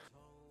 bro.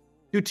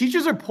 Dude,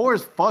 teachers are poor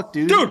as fuck,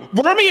 dude. Dude,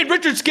 Wormy and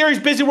Richard Scary's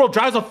Busy World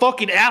drives a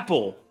fucking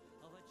apple.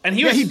 And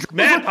he was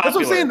mad popular. That's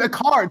what I'm saying, a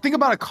car. Think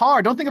about a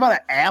car. Don't think about an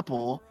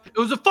apple. It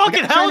was a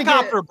fucking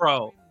helicopter,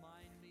 bro.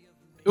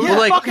 It was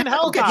a fucking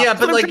helicopter. Yeah,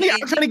 but like,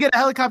 I'm trying to get a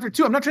helicopter,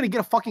 too. I'm not trying to get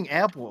a fucking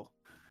apple.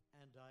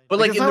 But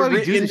like,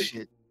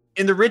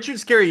 in the Richard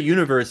Scarry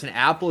universe, an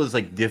apple is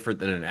like different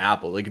than an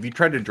apple. Like if you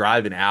tried to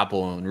drive an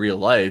apple in real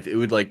life, it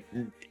would like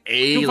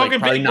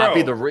probably not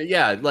be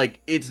like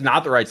it's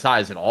not the right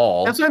size at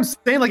all. That's what I'm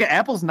saying. Like an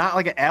apple's not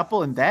like an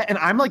apple and that, and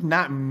I'm like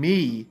not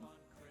me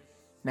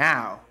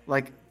now.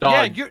 Like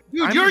dog. Yeah,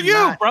 you're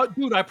you, bro.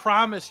 Dude, I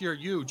promise you're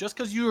you. Just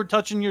because you were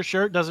touching your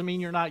shirt doesn't mean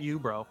you're not you,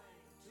 bro.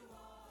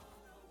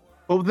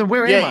 Well, then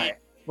where am I?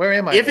 Where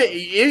am I?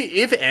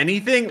 If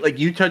anything, like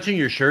you touching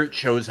your shirt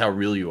shows how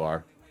real you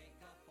are.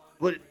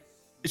 What?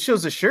 It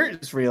shows the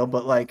shirt is real,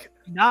 but like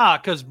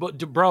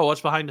bro, what's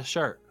behind the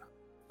shirt?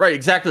 Right,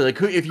 exactly.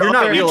 Like if you're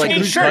not real, like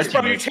you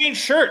change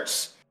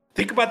shirts.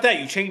 Think about that.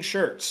 You change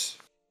shirts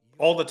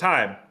all the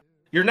time.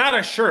 You're not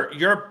a shirt.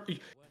 You're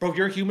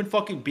a human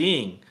fucking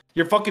being.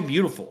 You're fucking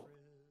beautiful.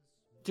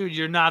 Dude,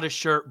 you're not a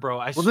shirt, bro.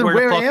 I swear then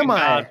where to fucking am I?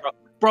 God,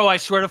 bro, I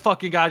swear to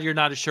fucking God, you're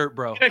not a shirt,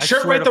 bro. Can a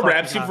shirt write the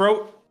raps you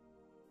wrote?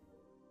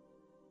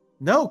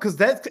 No, because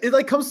it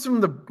like comes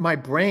from my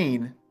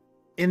brain.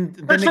 And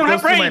then it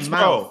goes to my mouth.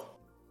 Bro.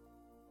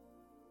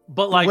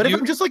 But like, what if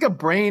I'm just like a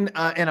brain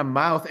and a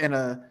mouth and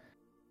I'm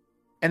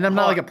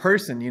not like a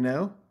person, you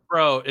know?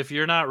 Bro, if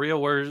you're not real,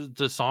 where do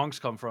the songs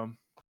come from?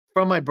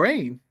 From my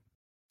brain.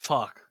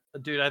 Fuck,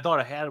 dude, I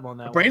thought I had him on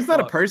that. Brain's not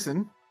a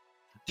person.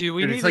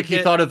 Dude, it's like he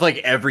thought of like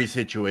every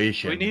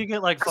situation. We need to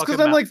get like because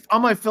I'm like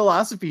on my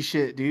philosophy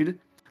shit, dude.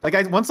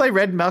 Like once I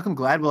read Malcolm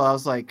Gladwell, I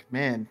was like,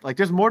 man, like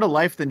there's more to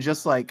life than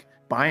just like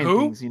buying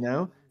things, you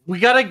know? We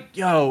gotta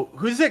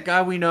who's that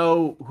guy we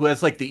know who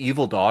has like the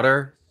evil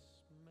daughter?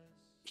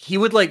 He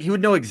would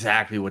know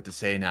exactly what to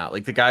say now.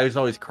 Like the guy who's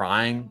always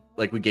crying,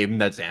 like we gave him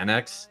that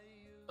Xanax.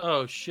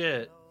 Oh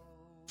shit.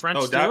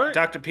 French Stewart?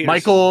 Dr.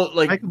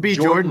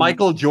 Peterson.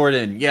 Michael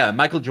Jordan. Yeah,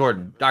 Michael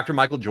Jordan. Dr.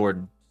 Michael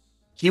Jordan.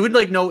 He would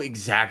like know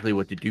exactly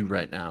what to do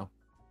right now.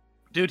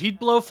 Dude, he'd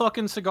blow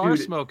fucking cigar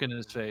smoke in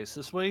his face.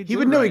 This way he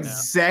would know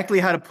exactly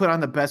how to put on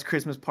the best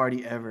Christmas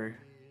party ever.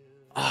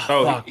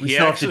 Oh, fuck. We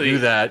still have to do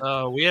that.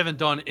 Oh, we haven't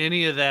done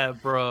any of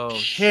that, bro.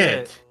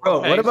 Shit.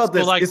 Bro, what about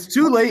this? Like, it's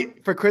too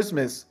late for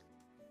Christmas.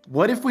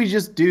 What if we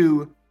just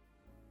do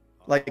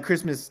like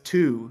Christmas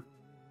 2?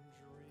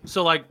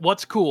 So like,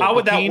 what's cool? How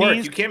would that work?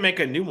 You can't make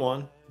a new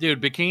one.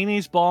 Dude,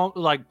 bikinis,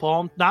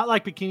 palm, not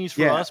like bikinis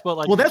for us, but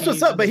like. Well, that's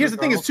what's up. But here's the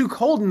thing: it's too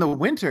cold in the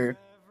winter.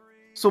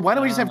 So why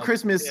don't we just have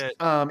Christmas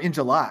in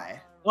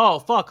July? Oh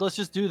fuck! Let's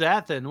just do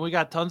that then. We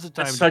got tons of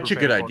time. That's such a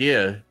good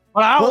idea.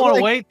 But I don't want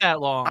to wait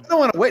that long. I don't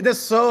want to wait. That's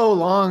so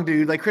long,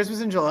 dude. Like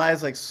Christmas in July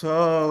is like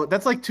so.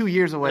 That's like 2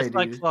 years away,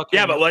 dude.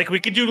 Yeah, but like we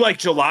could do like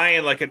July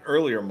in like an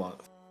earlier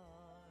month.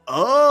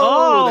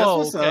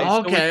 Oh, that's what's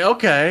up.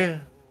 Okay.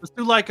 Let's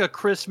do like a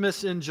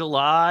Christmas in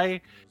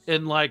July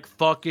in like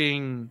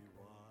fucking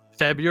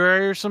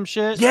February or some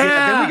shit. Yeah.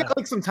 Then we got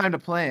like some time to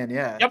plan.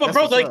 Yeah. Yeah, but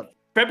bro, like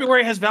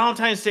February has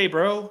Valentine's Day,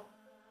 bro.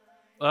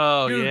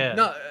 Oh, dude,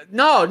 yeah.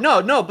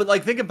 No. But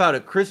like, think about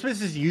it.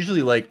 Christmas is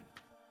usually like,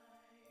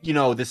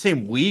 the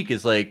same week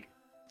as like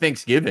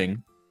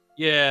Thanksgiving.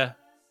 Yeah.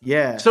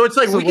 Yeah. So it's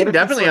like we can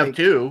definitely have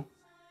 2.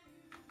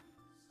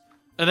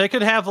 And they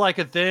could have like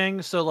a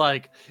thing. So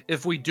like,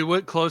 if we do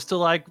it close to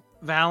like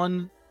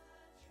Valentine's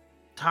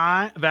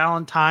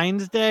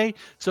Day.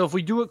 So if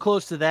we do it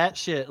close to that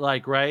shit,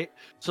 like, right?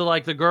 So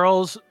like the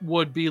girls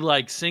would be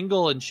like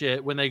single and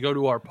shit when they go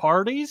to our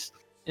parties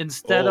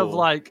instead of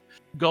like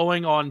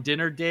going on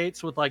dinner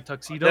dates with like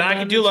tuxedo. Then I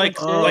could do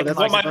like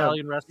what my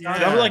Italian restaurant.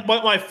 That was like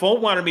what my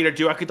phone wanted me to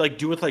do. I could like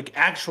do with like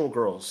actual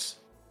girls.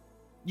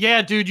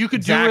 Yeah, dude, you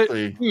could do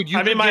it. Dude,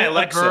 you could my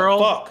Alexa.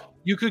 Fuck.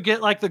 You could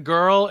get like the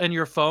girl and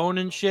your phone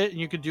and shit, and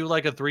you could do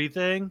like a 3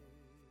 thing.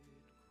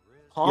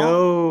 Huh?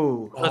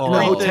 Yo, in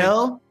the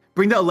hotel.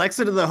 Bring the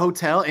Alexa to the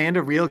hotel and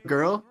a real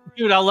girl?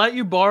 Dude, I'll let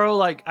you borrow,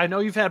 like, I know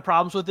you've had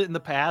problems with it in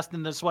the past,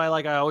 and that's why,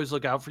 like, I always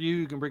look out for you.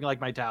 You can bring,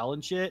 like, my towel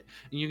and shit,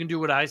 and you can do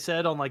what I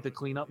said on, like, the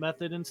cleanup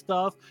method and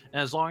stuff,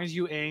 and as long as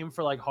you aim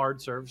for, like,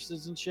 hard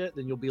surfaces and shit,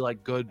 then you'll be,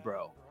 like, good,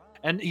 bro.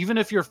 And even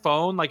if your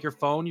phone,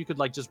 you could,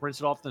 like, just rinse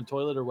it off in the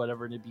toilet or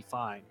whatever, and it'd be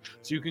fine.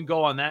 So you can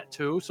go on that,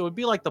 too. So it'd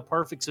be, like, the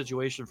perfect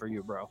situation for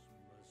you, bro.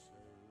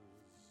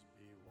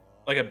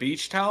 Like a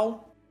beach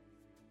towel?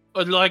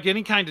 Or, like,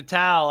 any kind of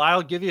towel.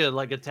 I'll give you,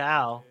 like, a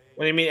towel.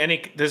 What do you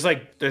mean?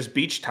 There's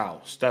beach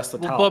towels. That's the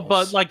towels.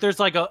 But like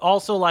there's like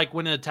also like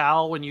when a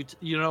towel when you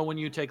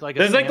take like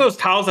there's like those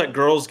towels that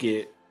girls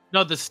get.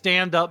 No, the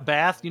stand up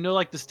bath.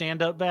 Like the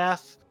stand up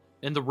bath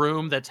in the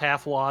room that's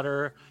half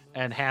water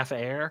and half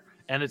air,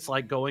 and it's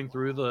like going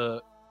through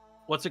the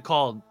what's it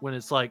called when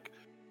it's like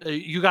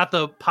you got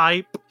the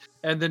pipe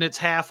and then it's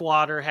half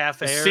water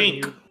half air.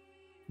 Sink.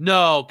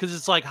 No, because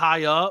it's like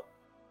high up.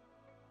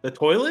 The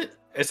toilet?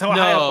 It's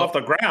high up off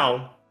the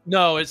ground.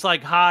 No, it's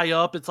like high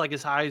up. It's like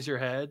as high as your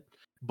head,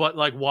 but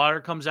like water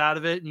comes out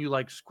of it and you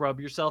like scrub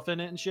yourself in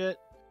it and shit.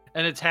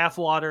 And it's half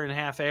water and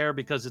half air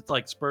because it's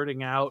like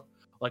spurting out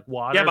like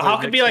water. Yeah, but how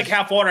could it be like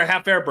half water,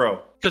 half air, bro?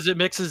 Because it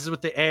mixes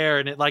with the air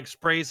and it like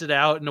sprays it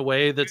out in a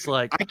way that's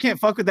like. I can't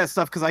fuck with that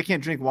stuff because I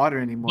can't drink water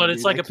anymore. But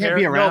it's like a pair.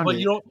 No, but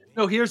you don't.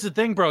 No, here's the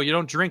thing, bro. You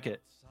don't drink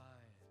it.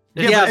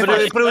 Yeah,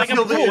 but it was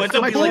still pool. It's a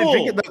pool.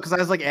 Drink it though because I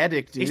was like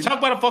addict, dude. He's talking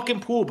about a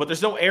fucking pool, but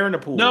there's no air in the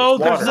pool. No,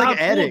 there's like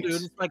addict,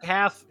 dude. It's like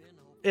half.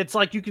 It's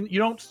like you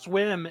don't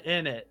swim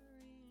in it,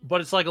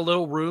 but it's like a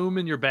little room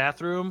in your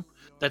bathroom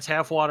that's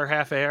half water,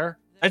 half air.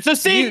 It's a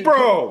sink,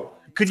 bro.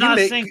 It's not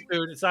a sink,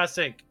 dude. It's not a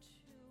sink.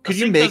 Could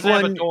you make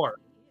one?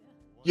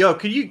 Yo,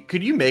 could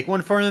you make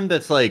one for them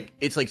that's like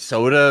it's like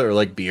soda or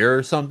like beer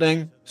or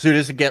something, so it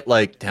doesn't get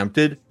like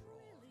tempted?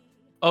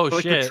 Oh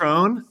like shit!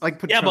 Patron?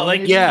 Yeah, but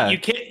like you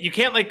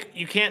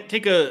can't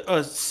take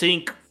a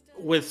sink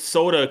with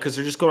soda because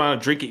they're just going around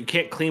and drink it. You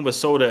can't clean with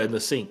soda in the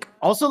sink.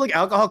 Also, like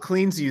alcohol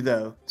cleans you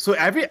though. So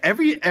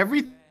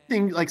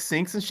everything like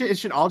sinks and shit, it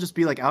should all just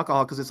be like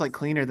alcohol because it's like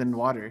cleaner than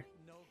water.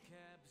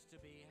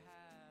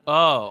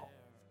 Oh,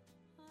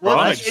 well,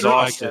 I'm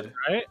exhausted.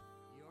 Right?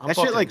 That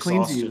shit like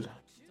cleans you.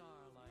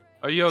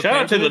 Are you okay?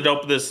 Shout out to the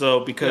dopeness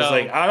though, because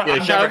I've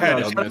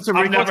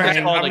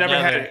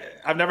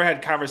never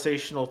had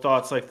conversational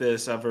thoughts like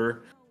this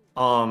ever.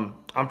 I'm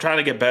trying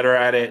to get better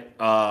at it.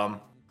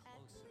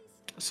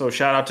 So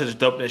shout out to the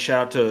dopeness.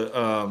 Shout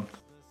out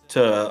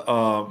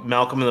to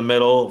Malcolm in the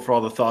Middle for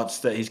all the thoughts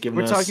that he's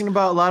given us. We're talking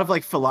about a lot of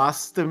like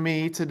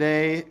philosophy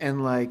today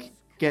and like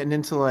getting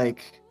into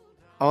like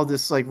all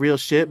this like real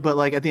shit. But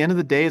like at the end of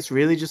the day, it's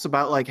really just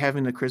about like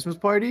having a Christmas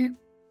party.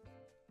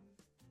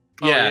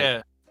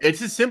 Yeah.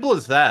 It's as simple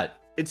as that.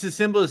 It's as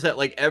simple as that.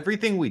 Like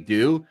everything we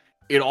do,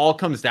 it all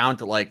comes down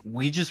to like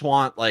we just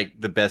want like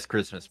the best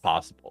Christmas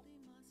possible,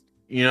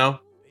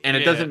 And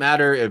it doesn't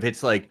matter if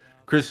it's like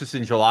Christmas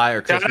in July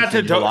or Christmas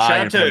in July.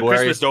 Shout out to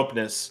Christmas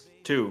dopeness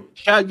too.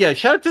 Shout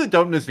out to the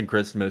dopeness in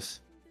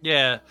Christmas.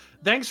 Yeah,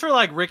 thanks for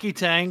like Ricky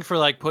Tang for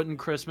like putting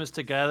Christmas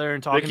together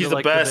and talking. Ricky's to,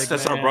 like, the best.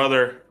 That's our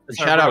brother.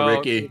 Shout out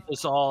Ricky. Get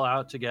this all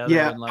out together.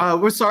 Yeah, and like,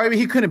 we're sorry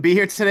he couldn't be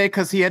here today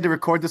because he had to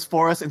record this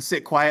for us and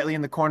sit quietly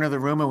in the corner of the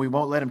room, and we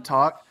won't let him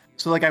talk.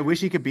 So like, I wish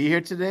he could be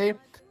here today,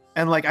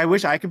 and like, I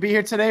wish I could be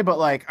here today, but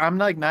like, I'm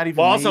like not even.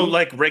 Well, also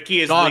like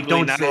Ricky is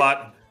legally not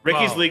allowed.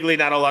 Ricky's Wow. legally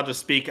not allowed to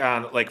speak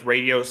on like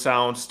radio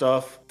sound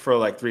stuff for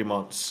like 3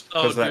 months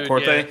because of that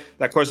court thing.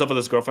 That court stuff with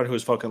his girlfriend who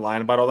was fucking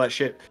lying about all that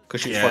shit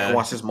because she fucking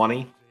wants his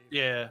money.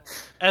 Yeah,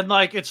 and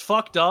like it's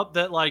fucked up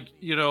that like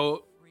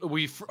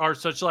we are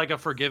such like a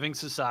forgiving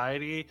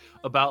society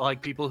about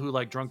like people who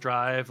like drunk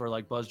drive or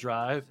like buzz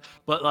drive,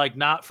 but like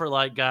not for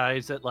like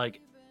guys that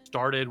like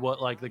started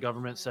what like the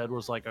government said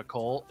was like a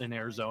cult in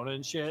Arizona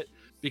and shit.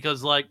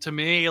 Because like to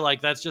me,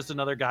 like that's just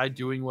another guy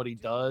doing what he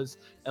does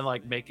and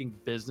like making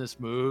business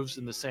moves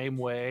in the same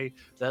way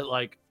that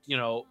like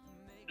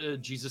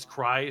Jesus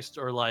Christ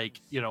or like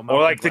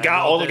or like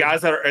all the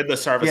guys that are in the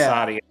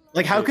Sarvasati.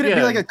 Like how could it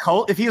be like a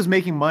cult if he was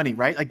making money,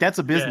 right? Like that's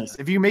a business.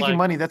 If you're making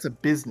money, that's a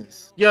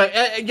business. Yeah,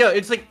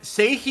 it's like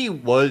say he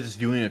was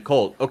doing a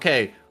cult.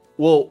 Okay,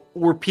 well,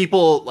 were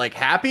people like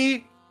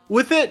happy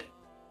with it?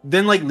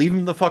 Then like leave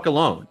him the fuck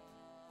alone.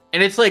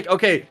 And it's like,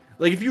 okay,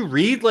 like if you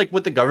read like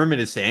what the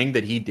government is saying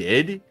that he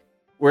did,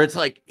 where it's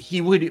like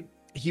he would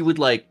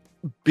like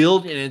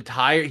build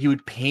he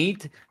would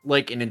paint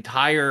like an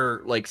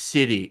entire like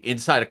city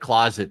inside a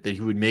closet that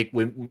he would make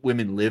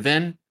women live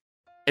in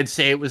and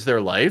say it was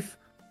their life.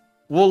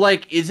 Well,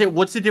 like,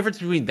 what's the difference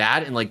between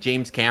that and like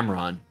James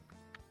Cameron?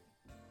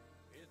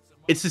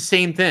 It's the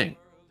same thing.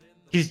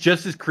 He's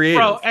just as creative.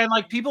 Bro, and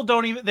like people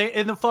don't even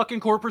in the fucking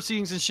court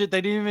proceedings and shit,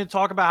 they didn't even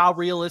talk about how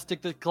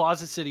realistic the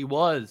closet city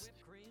was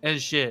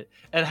and shit.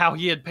 And how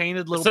he had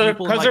painted little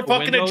people because like, they're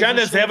fucking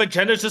agendas. They have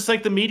agendas just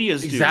like the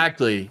media's do.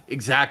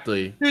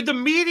 Exactly. Dude, the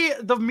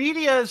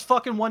media is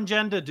fucking one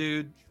gender,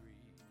 dude.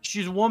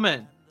 She's a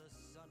woman.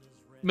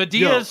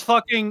 Medea is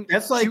fucking.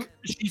 That's like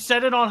she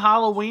said it on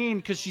Halloween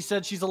because she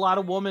said she's a lot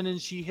of woman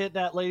and she hit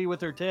that lady with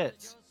her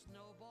tits.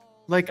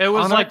 Like it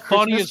was like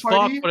funny Christmas as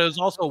party? fuck, but it was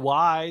also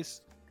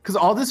wise. Because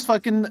all this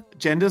fucking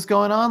agenda's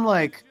going on,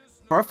 like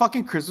for our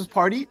fucking Christmas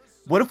party,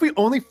 what if we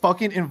only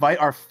fucking invite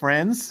our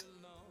friends?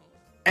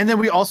 And then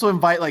we also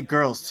invite like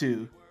girls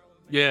too.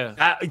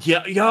 Yeah.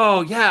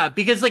 Yeah.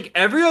 Because like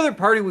every other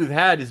party we've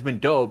had has been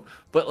dope,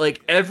 but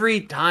like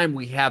every time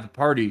we have a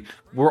party,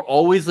 we're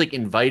always like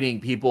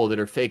inviting people that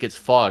are fake as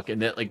fuck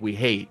and that like we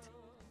hate.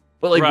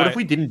 But like, what if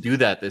we didn't do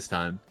that this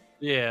time?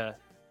 Yeah.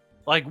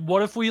 Like,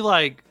 what if we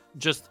like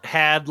just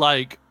had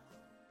like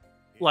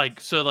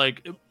so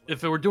like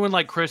if we're doing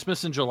like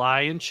Christmas in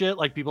July and shit,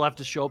 like people have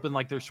to show up in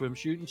like their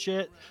swimsuit and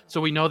shit,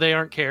 so we know they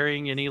aren't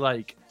carrying any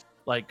like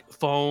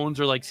phones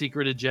or like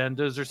secret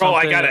agendas or something. Oh,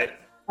 I got it.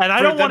 And I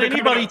don't want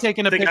anybody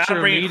taking a picture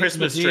of me and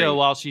Medea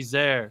while she's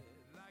there.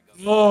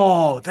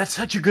 Oh, that's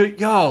such a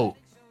good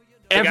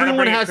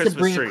everyone has to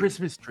bring a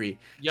Christmas tree,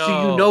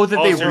 so you know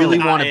that they really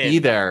want to be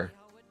there.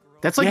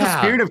 That's like the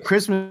spirit of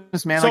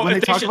Christmas, man. So like when they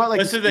talk about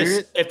like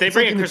if they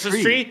bring a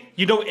Christmas tree,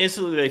 you know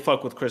instantly they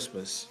fuck with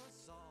Christmas.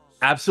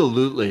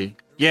 Absolutely,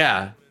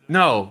 yeah.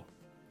 No,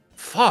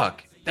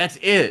 fuck, that's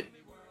it.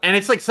 And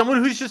it's like someone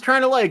who's just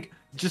trying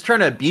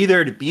to be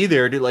there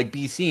to like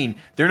be seen.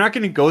 They're not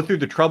going to go through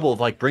the trouble of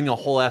like bringing a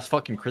whole ass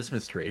fucking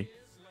Christmas tree.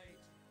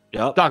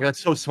 Yep. Dog, that's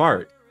so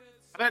smart.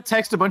 I'm gonna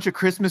text a bunch of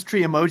Christmas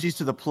tree emojis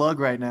to the plug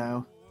right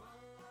now.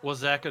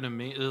 What's that gonna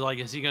mean? Like,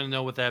 is he gonna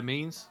know what that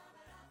means?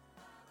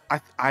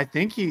 I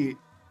think he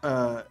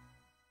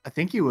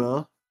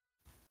will.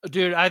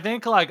 Dude, I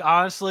think like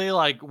honestly,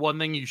 like one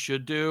thing you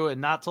should do,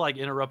 and not to like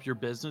interrupt your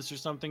business or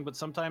something, but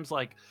sometimes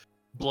like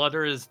blood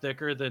is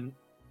thicker than.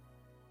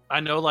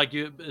 I know, like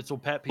it's a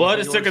pet peeve. Blood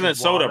is thicker than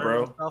soda,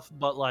 bro. Stuff,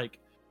 but like,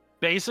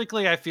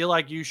 basically, I feel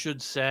like you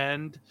should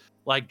send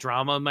like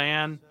Drama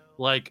Man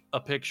like a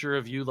picture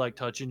of you like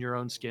touching your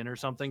own skin or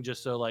something,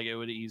 just so like it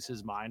would ease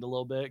his mind a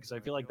little bit. Because I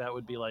feel like that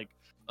would be like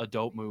a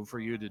dope move for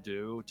you to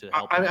do to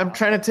help. I'm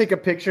trying to take a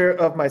picture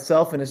of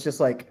myself, and it's just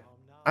like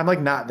I'm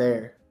like not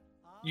there.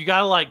 You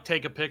gotta like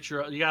take a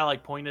picture. You gotta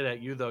like point it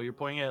at you though. You're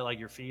pointing at like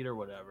your feet or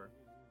whatever.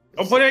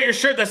 Don't point at your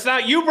shirt. That's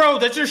not you, bro.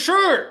 That's your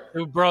shirt.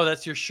 Dude, bro,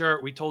 that's your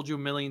shirt. We told you a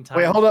million times.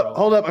 Wait, hold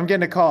up. I'm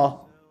getting a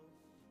call.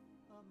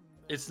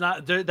 It's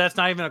not. That's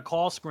not even a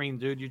call screen,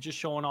 dude. You're just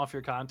showing off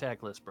your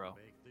contact list, bro.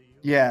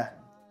 Yeah.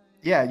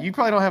 You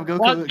probably don't have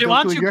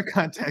Goku in your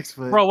contacts,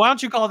 but bro, why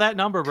don't you call that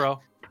number, bro?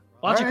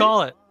 Why don't you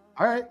call it?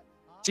 All right.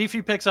 See if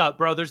he picks up,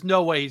 bro. There's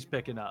no way he's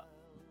picking up.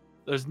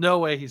 There's no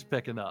way he's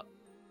picking up.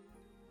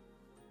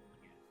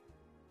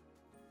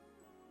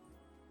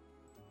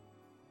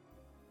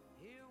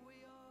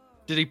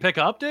 Did he pick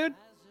up, dude?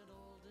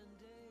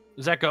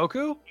 Is that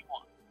Goku?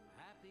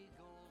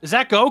 Is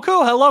that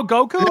Goku? Hello,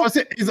 Goku? No,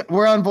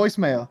 we're on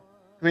voicemail.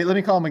 Wait, let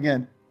me call him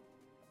again.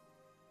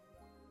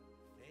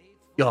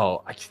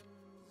 Yo,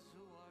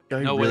 he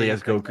really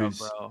has Goku's.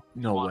 Bro.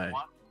 No way.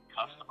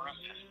 Customer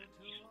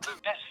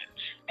assistance.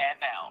 Message and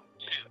now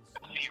to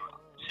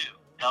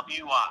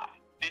 02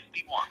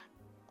 WI51.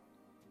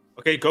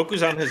 Okay,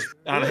 Goku's on his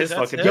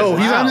fucking. Yo,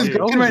 he's on his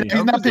Goku right now.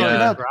 He's not picking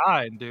up.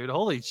 Grind, dude.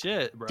 Holy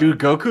shit, bro. Dude,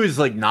 Goku is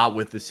like not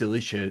with the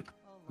silly shit.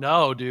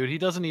 No, dude, he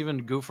doesn't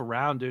even goof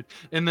around, dude.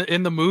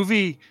 In the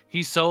movie,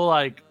 he's so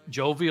like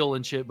jovial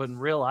and shit, but in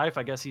real life,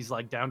 I guess he's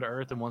like down to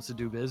earth and wants to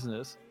do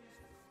business.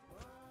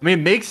 I mean,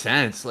 it makes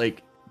sense.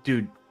 Like,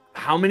 dude,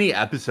 how many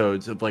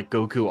episodes of like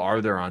Goku are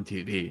there on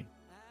TV?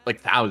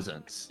 Like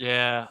thousands.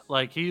 Yeah,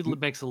 like he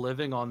makes a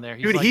living on there.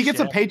 He's Dude, like he gets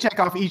a chef. paycheck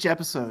off each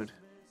episode.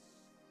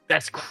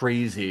 That's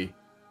crazy.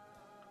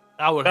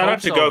 I would Shout hope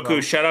out to so, Goku.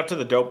 bro. Shout out to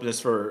the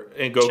dopeness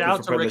and Goku Shout out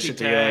for to putting Ricky this shit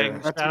Tang.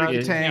 together. That's Shout out,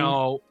 Ricky Tang. You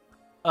know,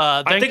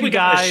 I thank think you we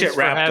got this guys shit for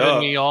wrapped having up.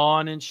 me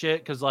on and shit,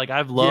 because like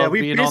I've loved Yeah,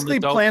 we being on basically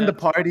the planned the Dopeness.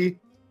 party.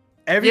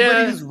 Everybody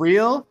Yeah. who's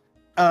real,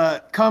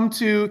 come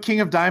to King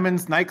of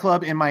Diamonds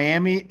nightclub in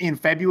Miami in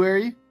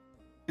February.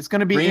 It's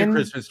gonna be Bring a in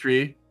Christmas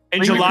tree. In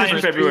Bring your July and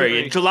Christmas February.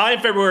 tree. In July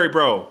and February,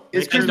 bro.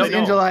 It's Make sure Christmas you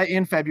in know. July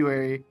in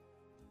February.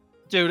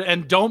 Dude,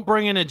 and don't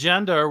bring an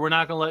agenda or we're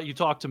not gonna let you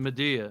talk to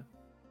Medea.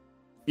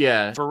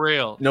 Yeah. For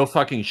real. No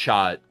fucking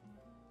shot.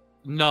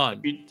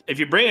 None. If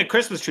you bring a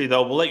Christmas tree,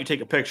 though, we'll let you take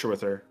a picture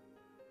with her.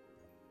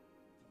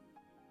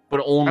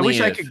 But only I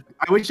wish I if. could.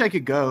 I wish I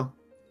could go.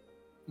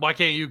 Why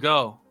can't you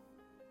go?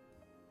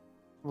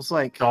 It's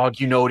like Dog,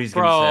 you know what he's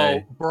gonna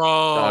say. Bro,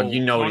 Dog,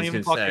 you know what don't he's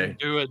even gonna fucking say.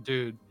 do it,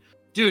 dude.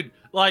 Dude,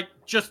 like,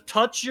 just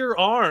touch your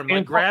arm. Like,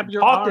 Can't grab fucking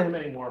your talk to arm.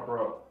 him anymore,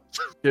 bro.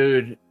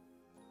 Dude.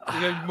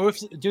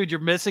 Dude, you're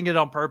missing it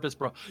on purpose,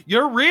 bro.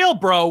 You're real,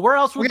 bro. Where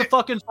else would the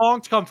fucking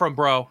songs come from,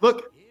 bro?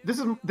 look. This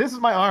is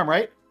my arm,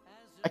 right?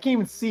 I can't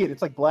even see it.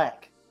 It's like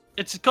black.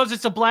 It's because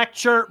it's a black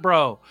shirt,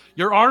 bro.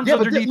 Your arm's Yeah,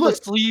 but underneath look,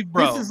 the sleeve,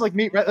 bro. This is like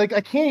me, right? Like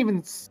I can't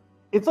even.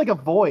 It's like a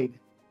void.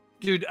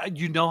 Dude,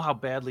 you know how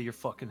badly you're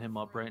fucking him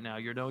up right now.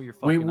 You know you're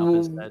We fucking up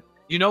his will- head.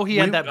 You know he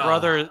had we- that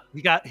brother.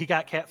 He got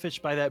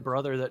catfished by that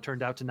brother that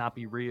turned out to not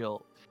be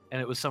real, and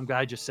it was some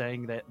guy just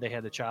saying that they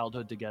had a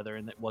childhood together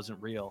and it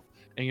wasn't real.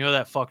 And you know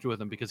that fucked with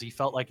him because he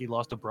felt like he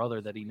lost a brother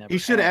that he never. You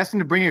should have had. asked him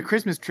to bring a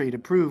Christmas tree to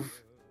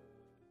prove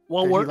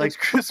Well, that he we're, likes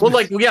Christmas. Well,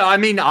 like, yeah, I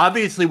mean,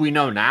 obviously we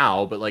know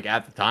now, but like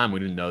at the time we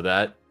didn't know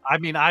that. I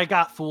mean, I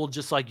got fooled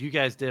just like you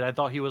guys did. I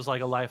thought he was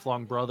like a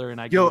lifelong brother, and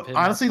I Yo, gave him that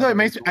honestly though, it fucking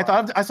makes me. I reason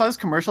why. thought I saw this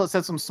commercial that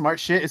said some smart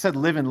shit. It said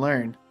 "Live and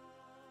Learn."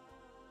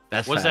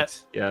 That's Was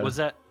facts. Yeah. Was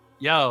that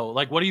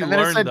like what do you And then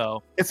it learn said-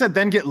 though? It said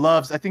 "Then get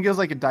loves." I think it was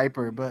like a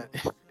diaper, but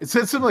it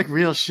said some like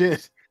real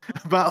shit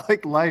about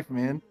like life,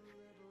 man.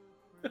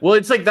 Well,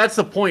 it's like that's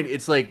the point.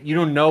 It's like you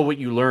don't know what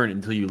you learn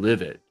until you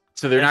live it.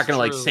 So they're That's not gonna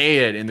like true. say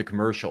it in the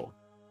commercial.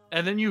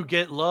 And then you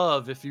get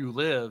love if you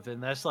live,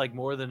 and that's like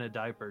more than a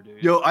diaper,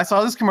 dude. Yo, I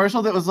saw this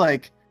commercial that was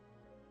like,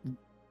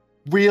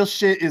 "Real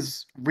shit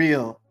is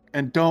real,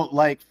 and don't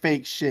like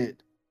fake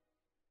shit."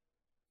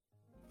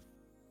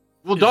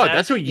 Well, Is dog, that-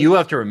 that's what you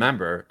have to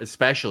remember,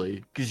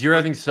 especially because you're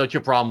having such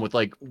a problem with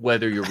like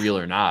whether you're real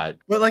or not.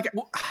 But like,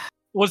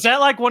 Was that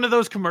like one of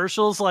those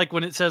commercials, like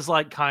when it says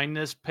like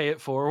kindness, pay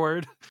it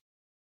forward?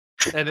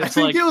 And I it's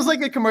think like, it was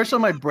like a commercial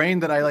in my brain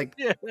that I like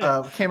yeah.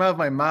 came out of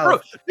my Bro,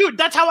 mouth. dude,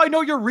 that's how I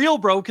know you're real,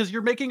 bro, because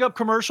you're making up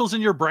commercials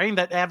in your brain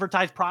that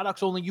advertise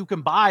products only you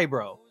can buy,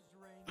 bro.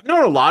 I've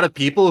known a lot of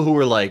people who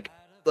were like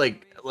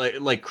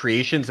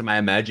creations in my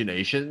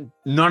imagination.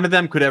 None of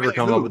them could ever Like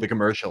come who? up with a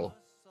commercial.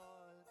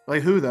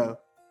 Like who though?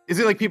 Is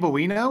it like people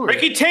we know? Or?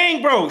 Ricky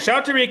Tang, bro. Shout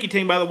out to Ricky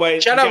Tang, by the way.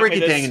 Shout He out got me Ricky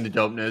this- Tang and the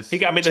dopeness. He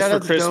got me this Shout for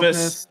out to Christmas.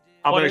 Dopeness.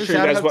 I'm What gonna is show you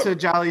Shout guys out what to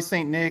Jolly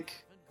Saint Nick.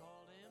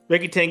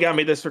 Ricky Tang got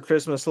me this for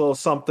Christmas. A little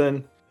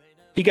something.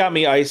 He got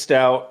me iced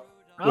out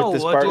Oh, with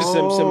this what Bart did-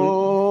 Simpson,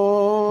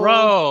 Oh,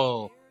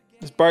 Bro,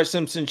 this Bart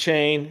Simpson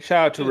chain.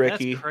 Shout out to dude,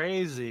 Ricky. that's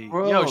crazy.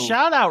 Bro. Yo,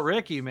 shout out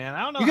Ricky, man.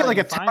 I don't know. you how got like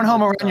a find townhome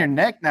this around stuff. your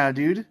neck now,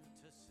 dude.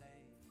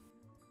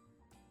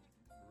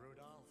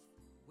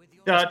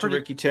 Shout out to pretty-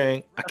 Ricky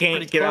Tang. I can't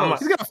pretty get it on my.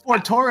 close. He's got a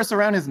Ford Taurus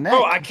around his neck.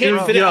 Bro, I can't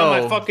Dude, fit it on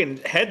yo. my fucking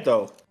head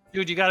though.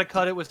 Dude, you got to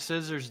cut it with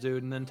scissors,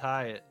 dude, and then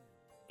tie it.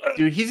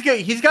 Dude, he's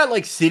got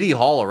like City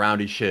Hall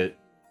around his shit.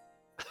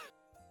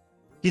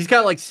 He's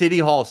got like City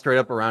Hall straight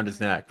up around his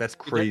neck. That's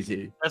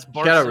crazy. That's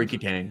Bart Shout out Simpson. Ricky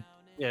Tang.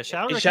 Yeah,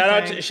 shout out Ricky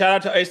Tang. Shout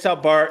out to Iced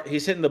Out Bart.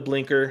 He's hitting the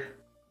blinker.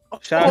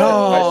 Shout out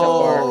No. to Iced Out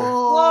Bart.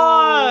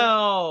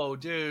 Whoa,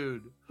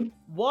 dude.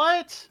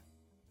 What?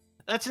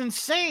 That's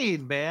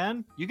insane,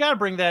 man. You got to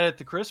bring that at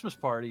the Christmas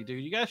party,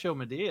 dude. You got to show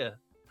Medea.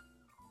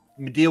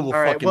 Medea will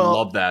All right, fucking well-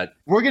 love that.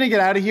 We're gonna get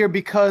out of here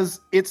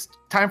because it's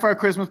time for our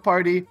Christmas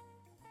party.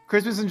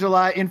 Christmas in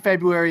July, in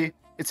February.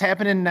 It's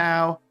happening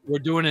now. We're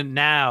doing it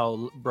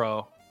now,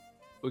 bro.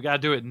 We got to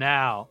do it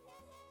now.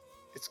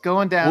 It's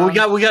going down.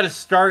 Well, we got to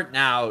start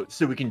now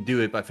so we can do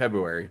it by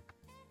February.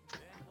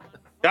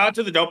 Shout out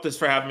to the Dopeness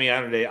for having me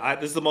on today.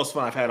 This is the most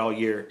fun I've had all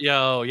year.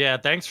 Yo, yeah,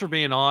 thanks for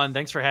being on.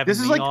 Thanks for having This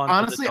is me like, on. for the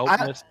honestly,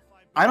 dopeness.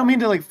 I don't mean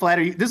to like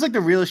flatter you. This is like the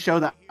realest show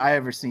that I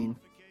ever seen.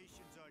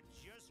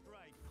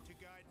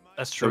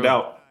 That's true. No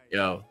doubt.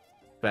 Yo,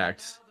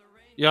 facts.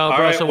 Yo, All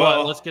bro, right, so well,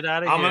 what? Let's get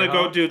out of I'm here. gonna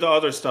go do the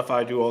other stuff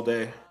I do all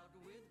day.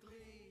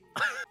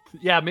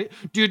 Yeah,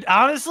 dude,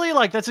 honestly,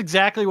 like, that's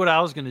exactly what I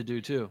was going to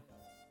do, too.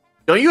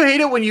 Don't you hate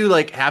it when you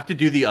like have to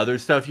do the other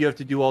stuff you have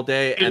to do all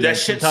day? Dude, and that then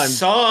shit sometimes,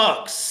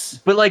 sucks.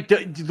 but like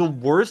the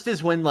worst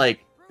is when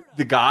like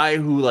the guy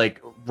who like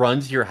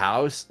runs your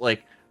house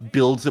like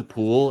builds a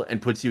pool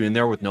and puts you in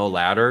there with no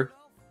ladder.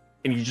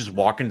 and you just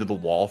walk into the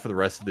wall for the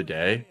rest of the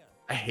day.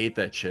 I hate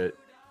that shit.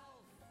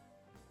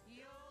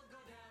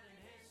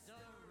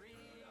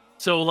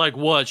 So like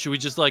what? Should we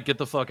just like get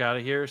the fuck out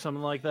of here or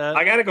something like that?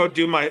 I gotta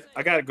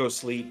go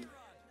sleep.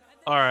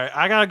 All right,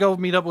 I gotta go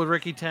meet up with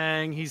Ricky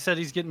Tang. He said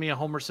he's getting me a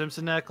Homer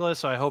Simpson necklace,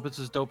 so I hope it's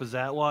as dope as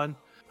that one.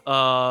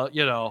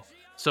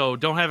 So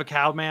don't have a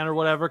cowman or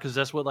whatever, because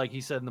that's what like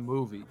he said in the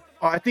movie.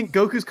 Oh, I think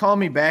Goku's calling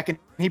me back, and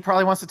he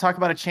probably wants to talk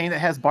about a chain that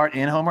has Bart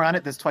and Homer on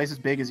it that's twice as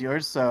big as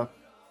yours. So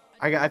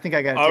I think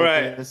I got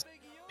to take this.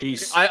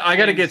 Peace. I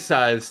gotta get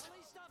sized.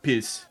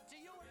 Peace.